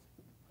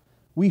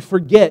 we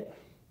forget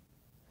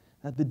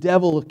that the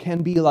devil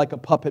can be like a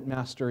puppet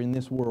master in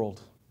this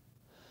world.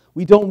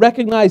 We don't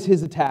recognize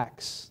his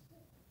attacks.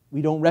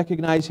 We don't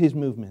recognize his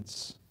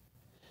movements.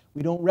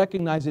 We don't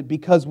recognize it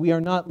because we are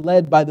not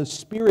led by the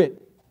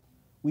Spirit.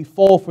 We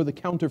fall for the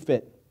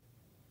counterfeit.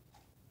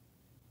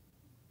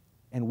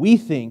 And we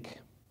think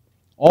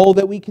all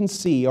that we can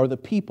see are the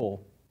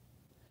people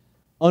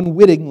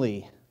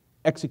unwittingly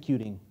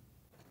executing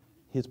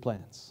his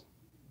plans.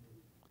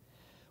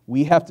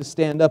 We have to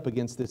stand up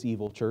against this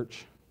evil,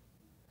 church.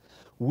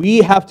 We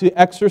have to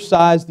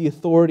exercise the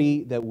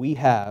authority that we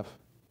have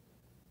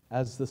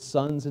as the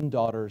sons and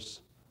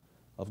daughters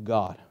of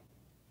God.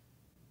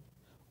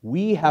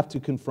 We have to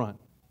confront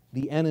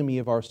the enemy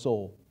of our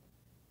soul.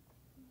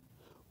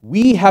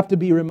 We have to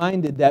be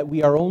reminded that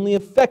we are only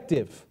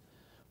effective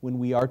when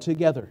we are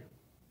together.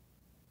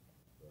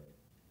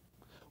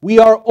 We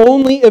are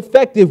only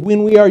effective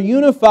when we are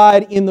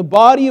unified in the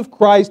body of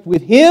Christ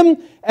with Him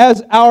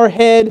as our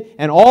head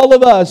and all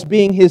of us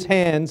being His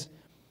hands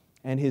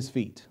and His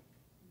feet.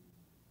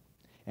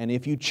 And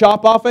if you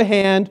chop off a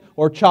hand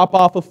or chop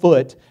off a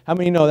foot, how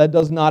many know that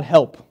does not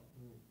help?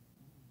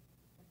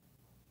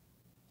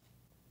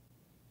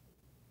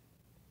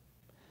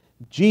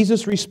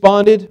 Jesus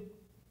responded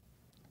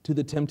to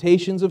the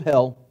temptations of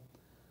hell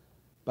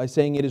by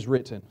saying it is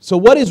written. So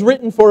what is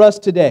written for us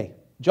today?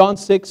 John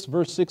 6,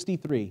 verse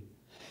 63.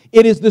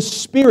 It is the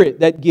Spirit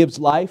that gives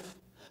life.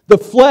 The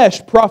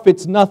flesh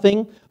profits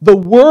nothing. The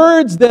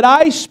words that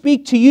I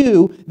speak to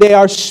you, they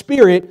are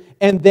spirit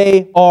and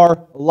they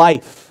are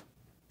life.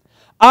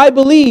 I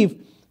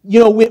believe,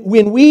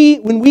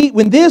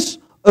 when this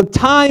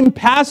time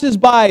passes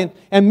by,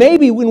 and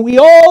maybe when we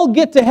all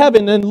get to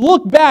heaven and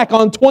look back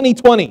on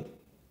 2020,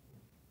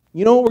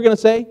 you know what we're going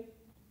to say?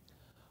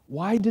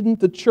 Why didn't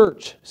the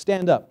church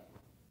stand up?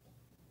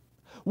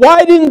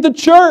 Why didn't the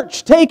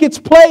church take its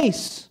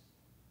place?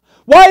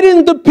 Why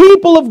didn't the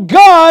people of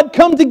God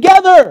come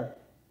together?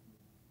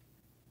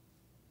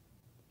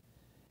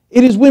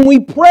 It is when we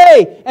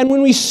pray and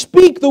when we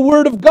speak the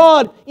Word of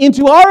God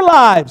into our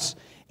lives,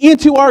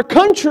 into our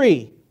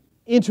country,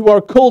 into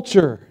our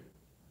culture.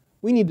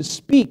 We need to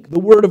speak the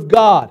Word of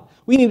God.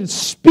 We need to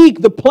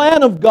speak the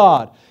plan of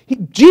God.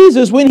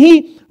 Jesus, when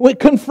He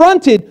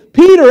confronted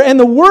Peter and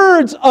the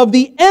words of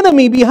the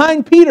enemy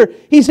behind Peter,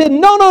 He said,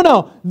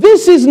 no,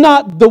 this is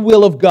not the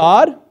will of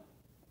God.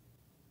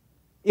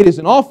 It is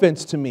an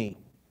offense to me.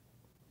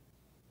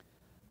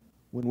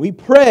 When we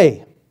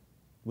pray,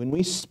 when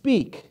we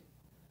speak,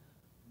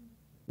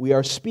 we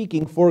are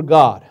speaking for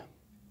God.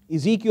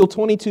 Ezekiel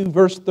 22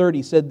 verse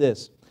 30 said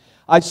this,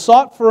 I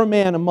sought for a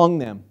man among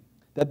them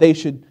that they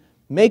should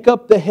make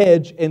up the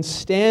hedge and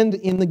stand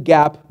in the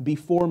gap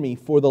before me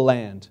for the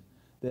land,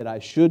 that I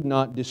should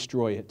not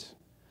destroy it.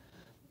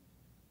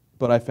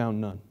 But I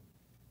found none.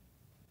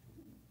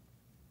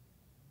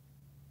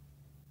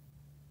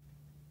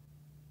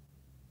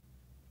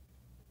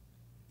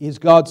 Is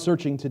God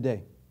searching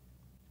today?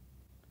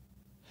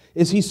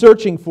 Is He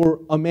searching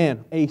for a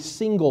man, a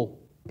single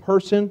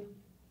person,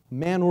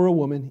 man or a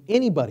woman,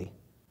 anybody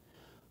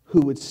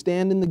who would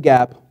stand in the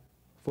gap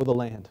for the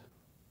land?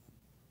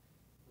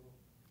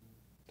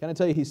 Can I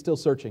tell you, He's still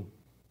searching?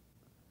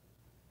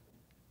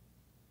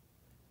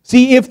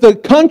 See, if the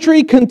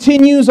country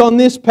continues on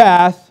this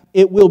path,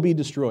 it will be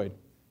destroyed.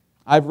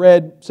 I've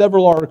read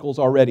several articles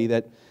already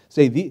that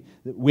say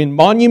when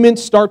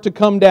monuments start to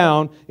come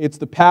down, it's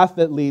the path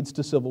that leads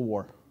to civil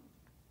war.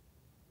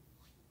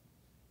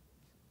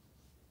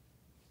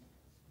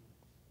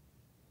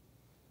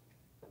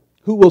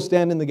 Who will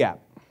stand in the gap?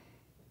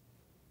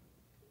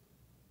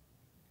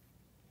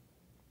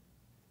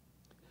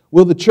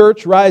 Will the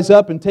church rise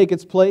up and take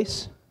its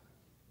place?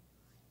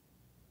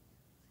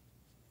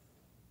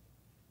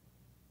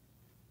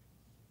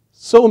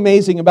 So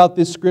amazing about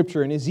this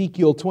scripture in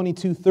Ezekiel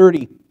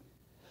 22:30.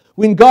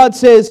 When God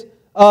says,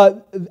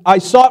 I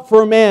sought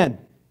for a man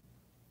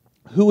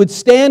who would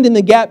stand in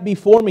the gap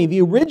before me.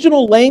 The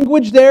original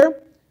language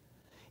there,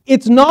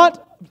 it's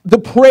not the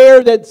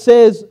prayer that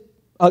says,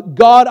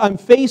 God, I'm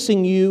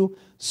facing you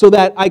so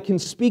that I can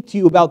speak to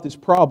you about this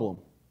problem.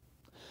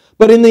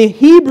 But in the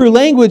Hebrew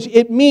language,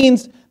 it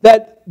means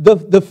that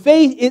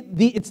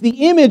it's the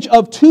image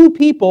of two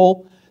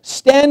people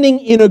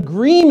standing in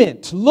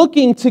agreement,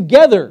 looking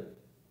together.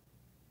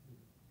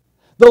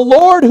 The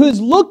Lord who's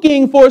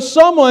looking for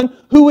someone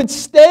who would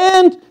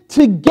stand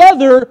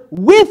together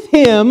with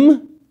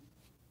Him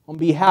on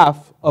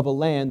behalf of a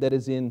land that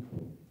is in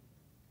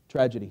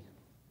tragedy.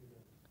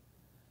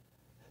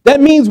 That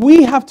means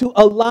we have to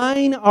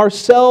align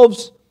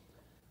ourselves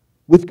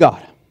with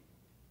God.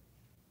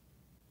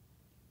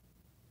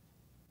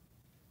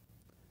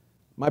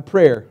 My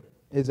prayer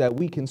is that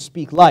we can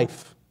speak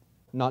life,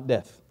 not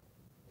death.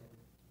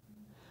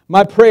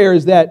 My prayer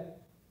is that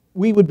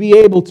we would be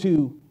able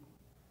to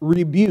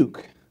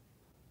rebuke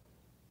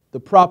the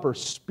proper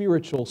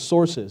spiritual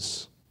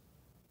sources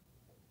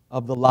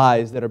of the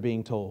lies that are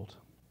being told.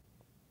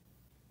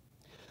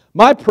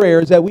 My prayer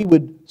is that we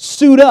would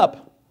suit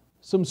up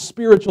some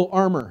spiritual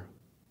armor,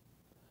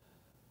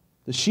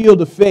 the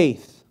shield of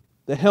faith,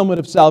 the helmet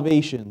of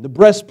salvation, the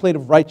breastplate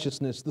of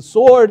righteousness, the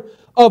sword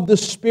of the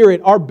Spirit.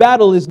 Our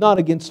battle is not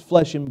against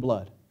flesh and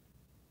blood,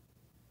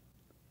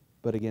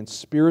 but against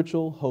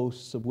spiritual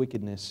hosts of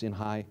wickedness in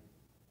high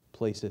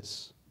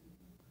places.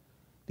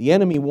 The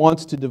enemy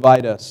wants to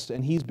divide us,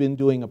 and he's been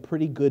doing a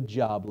pretty good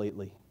job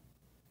lately.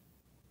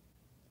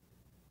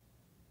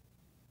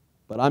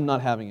 But I'm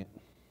not having it.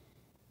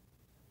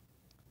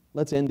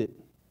 Let's end it.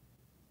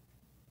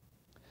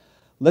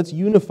 Let's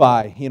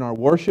unify in our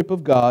worship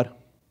of God,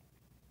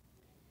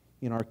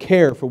 in our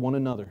care for one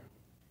another,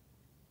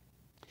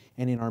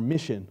 and in our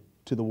mission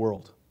to the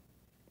world.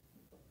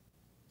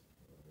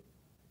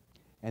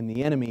 And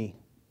the enemy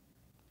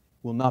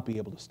will not be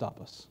able to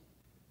stop us.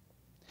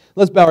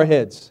 Let's bow our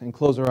heads and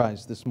close our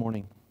eyes this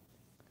morning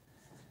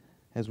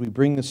as we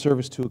bring the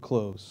service to a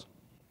close.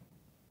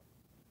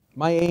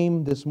 My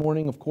aim this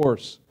morning, of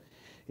course,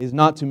 is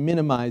not to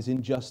minimize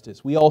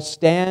injustice. We all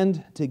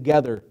stand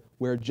together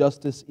where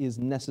justice is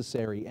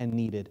necessary and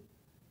needed.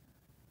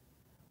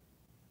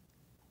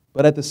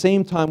 But at the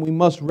same time, we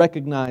must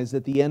recognize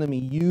that the enemy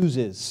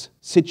uses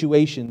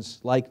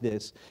situations like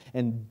this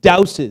and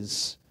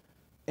douses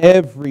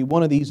every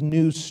one of these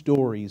news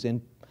stories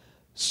and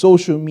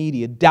social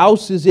media,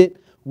 douses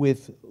it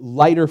with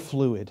lighter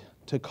fluid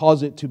to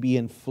cause it to be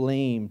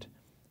inflamed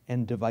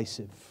and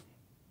divisive.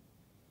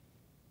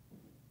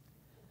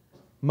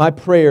 My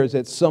prayer is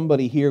that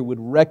somebody here would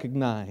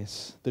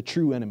recognize the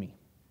true enemy.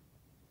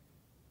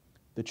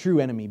 The true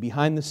enemy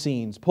behind the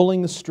scenes,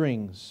 pulling the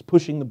strings,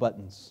 pushing the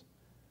buttons,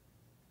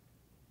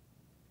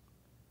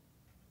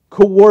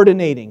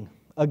 coordinating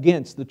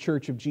against the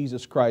church of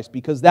Jesus Christ,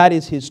 because that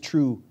is his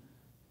true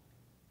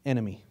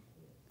enemy.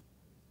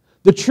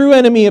 The true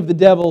enemy of the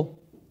devil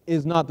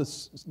is not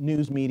the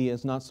news media,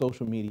 it's not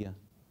social media,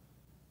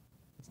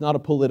 it's not a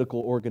political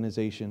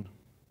organization.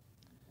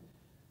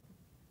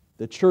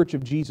 The church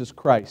of Jesus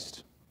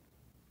Christ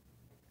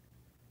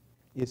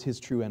is his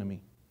true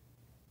enemy.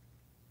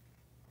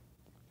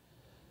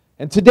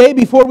 And today,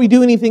 before we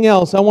do anything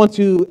else, I want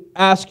to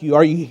ask you,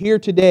 are you here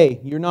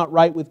today? You're not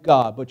right with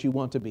God, but you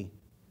want to be.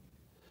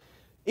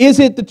 Is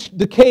it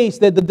the case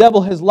that the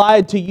devil has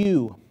lied to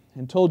you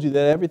and told you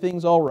that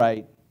everything's all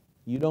right?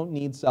 You don't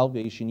need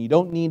salvation. You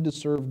don't need to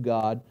serve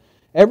God.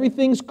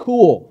 Everything's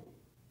cool.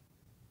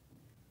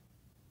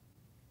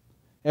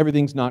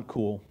 Everything's not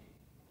cool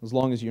as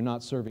long as you're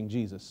not serving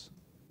Jesus.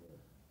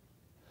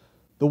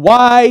 The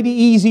wide,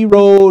 easy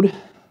road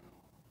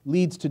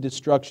leads to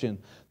destruction.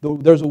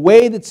 There's a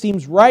way that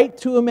seems right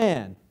to a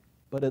man,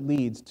 but it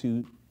leads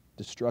to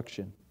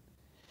destruction.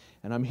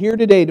 And I'm here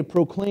today to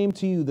proclaim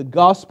to you the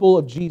gospel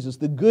of Jesus,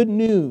 the good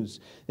news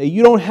that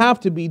you don't have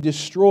to be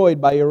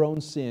destroyed by your own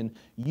sin.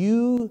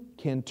 You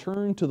can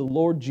turn to the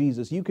Lord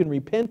Jesus. You can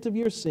repent of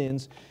your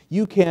sins.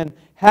 You can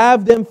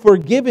have them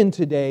forgiven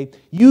today.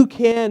 You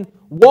can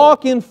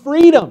walk in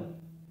freedom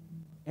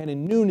and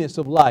in newness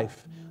of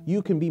life.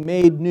 You can be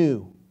made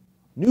new,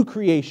 new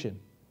creation.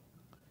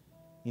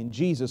 In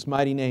Jesus'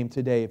 mighty name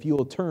today, if you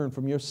will turn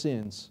from your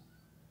sins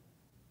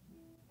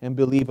and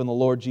believe in the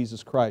Lord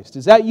Jesus Christ.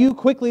 Is that you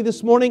quickly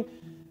this morning?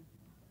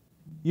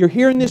 You're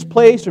here in this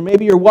place, or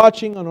maybe you're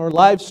watching on our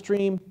live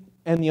stream,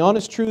 and the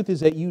honest truth is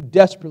that you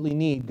desperately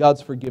need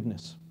God's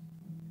forgiveness.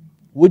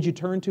 Would you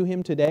turn to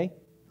Him today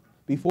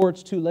before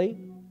it's too late?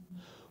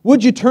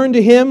 Would you turn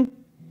to Him?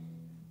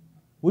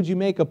 Would you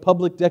make a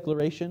public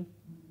declaration?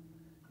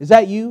 Is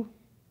that you?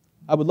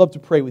 I would love to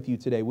pray with you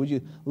today. Would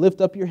you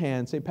lift up your hand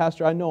and say,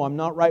 Pastor, I know I'm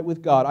not right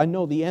with God. I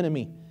know the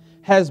enemy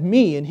has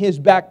me in his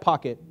back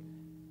pocket.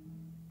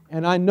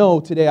 And I know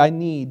today I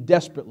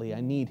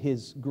need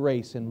His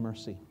grace and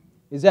mercy.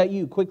 Is that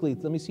you? Quickly,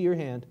 let me see your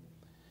hand.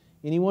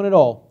 Anyone at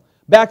all?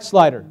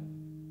 Backslider,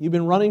 you've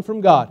been running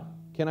from God.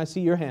 Can I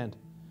see your hand?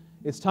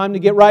 It's time to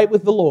get right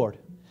with the Lord.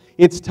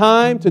 It's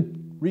time to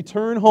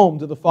return home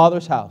to the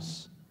Father's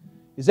house.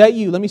 Is that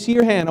you? Let me see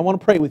your hand. I want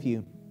to pray with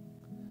you.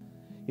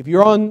 If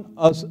you're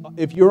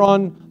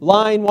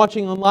online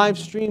watching on live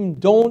stream,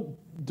 don't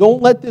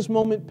let this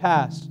moment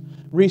pass.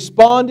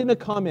 Respond in a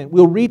comment.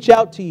 We'll reach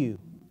out to you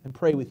and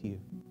pray with you.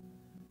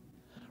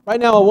 Right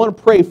now, I want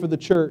to pray for the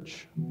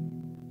church.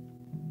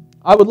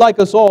 I would like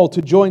us all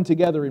to join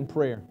together in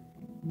prayer.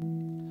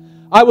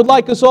 I would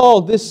like us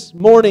all this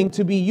morning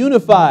to be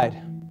unified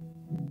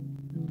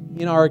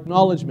in our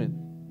acknowledgement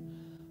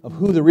of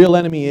who the real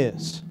enemy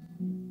is.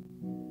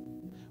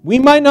 We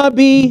might not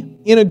be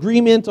in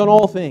agreement on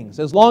all things.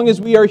 As long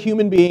as we are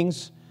human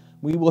beings,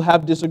 we will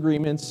have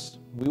disagreements.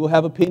 We will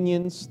have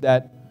opinions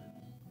that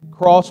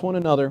cross one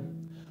another.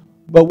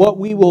 But what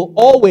we will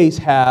always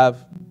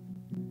have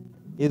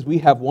is we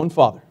have one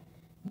Father.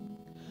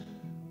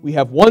 We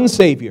have one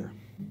Savior.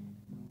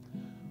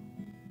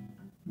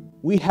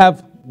 We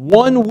have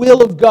one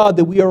will of God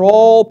that we are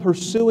all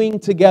pursuing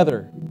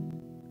together.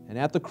 And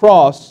at the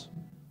cross,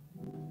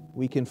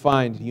 we can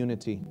find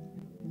unity.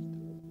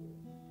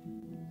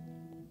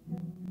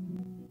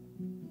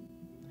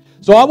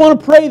 So I want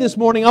to pray this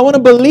morning. I want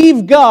to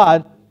believe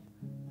God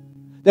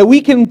that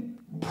we can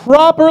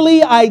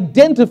properly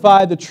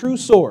identify the true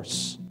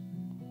source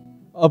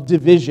of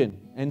division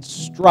and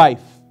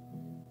strife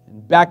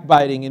and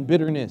backbiting and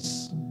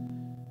bitterness.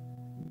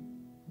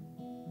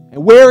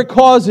 And where it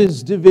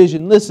causes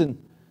division, listen,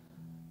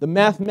 the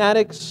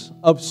mathematics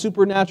of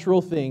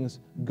supernatural things,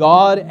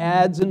 God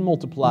adds and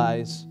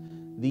multiplies,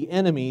 the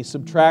enemy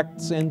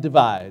subtracts and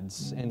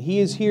divides. And He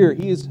is here.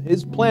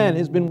 His plan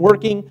has been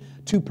working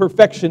to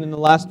perfection in the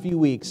last few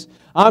weeks.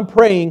 I'm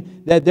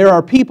praying that there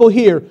are people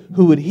here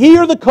who would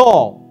hear the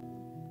call.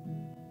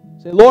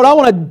 Say, Lord, I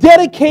want to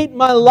dedicate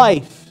my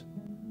life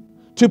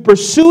to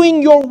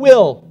pursuing your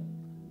will.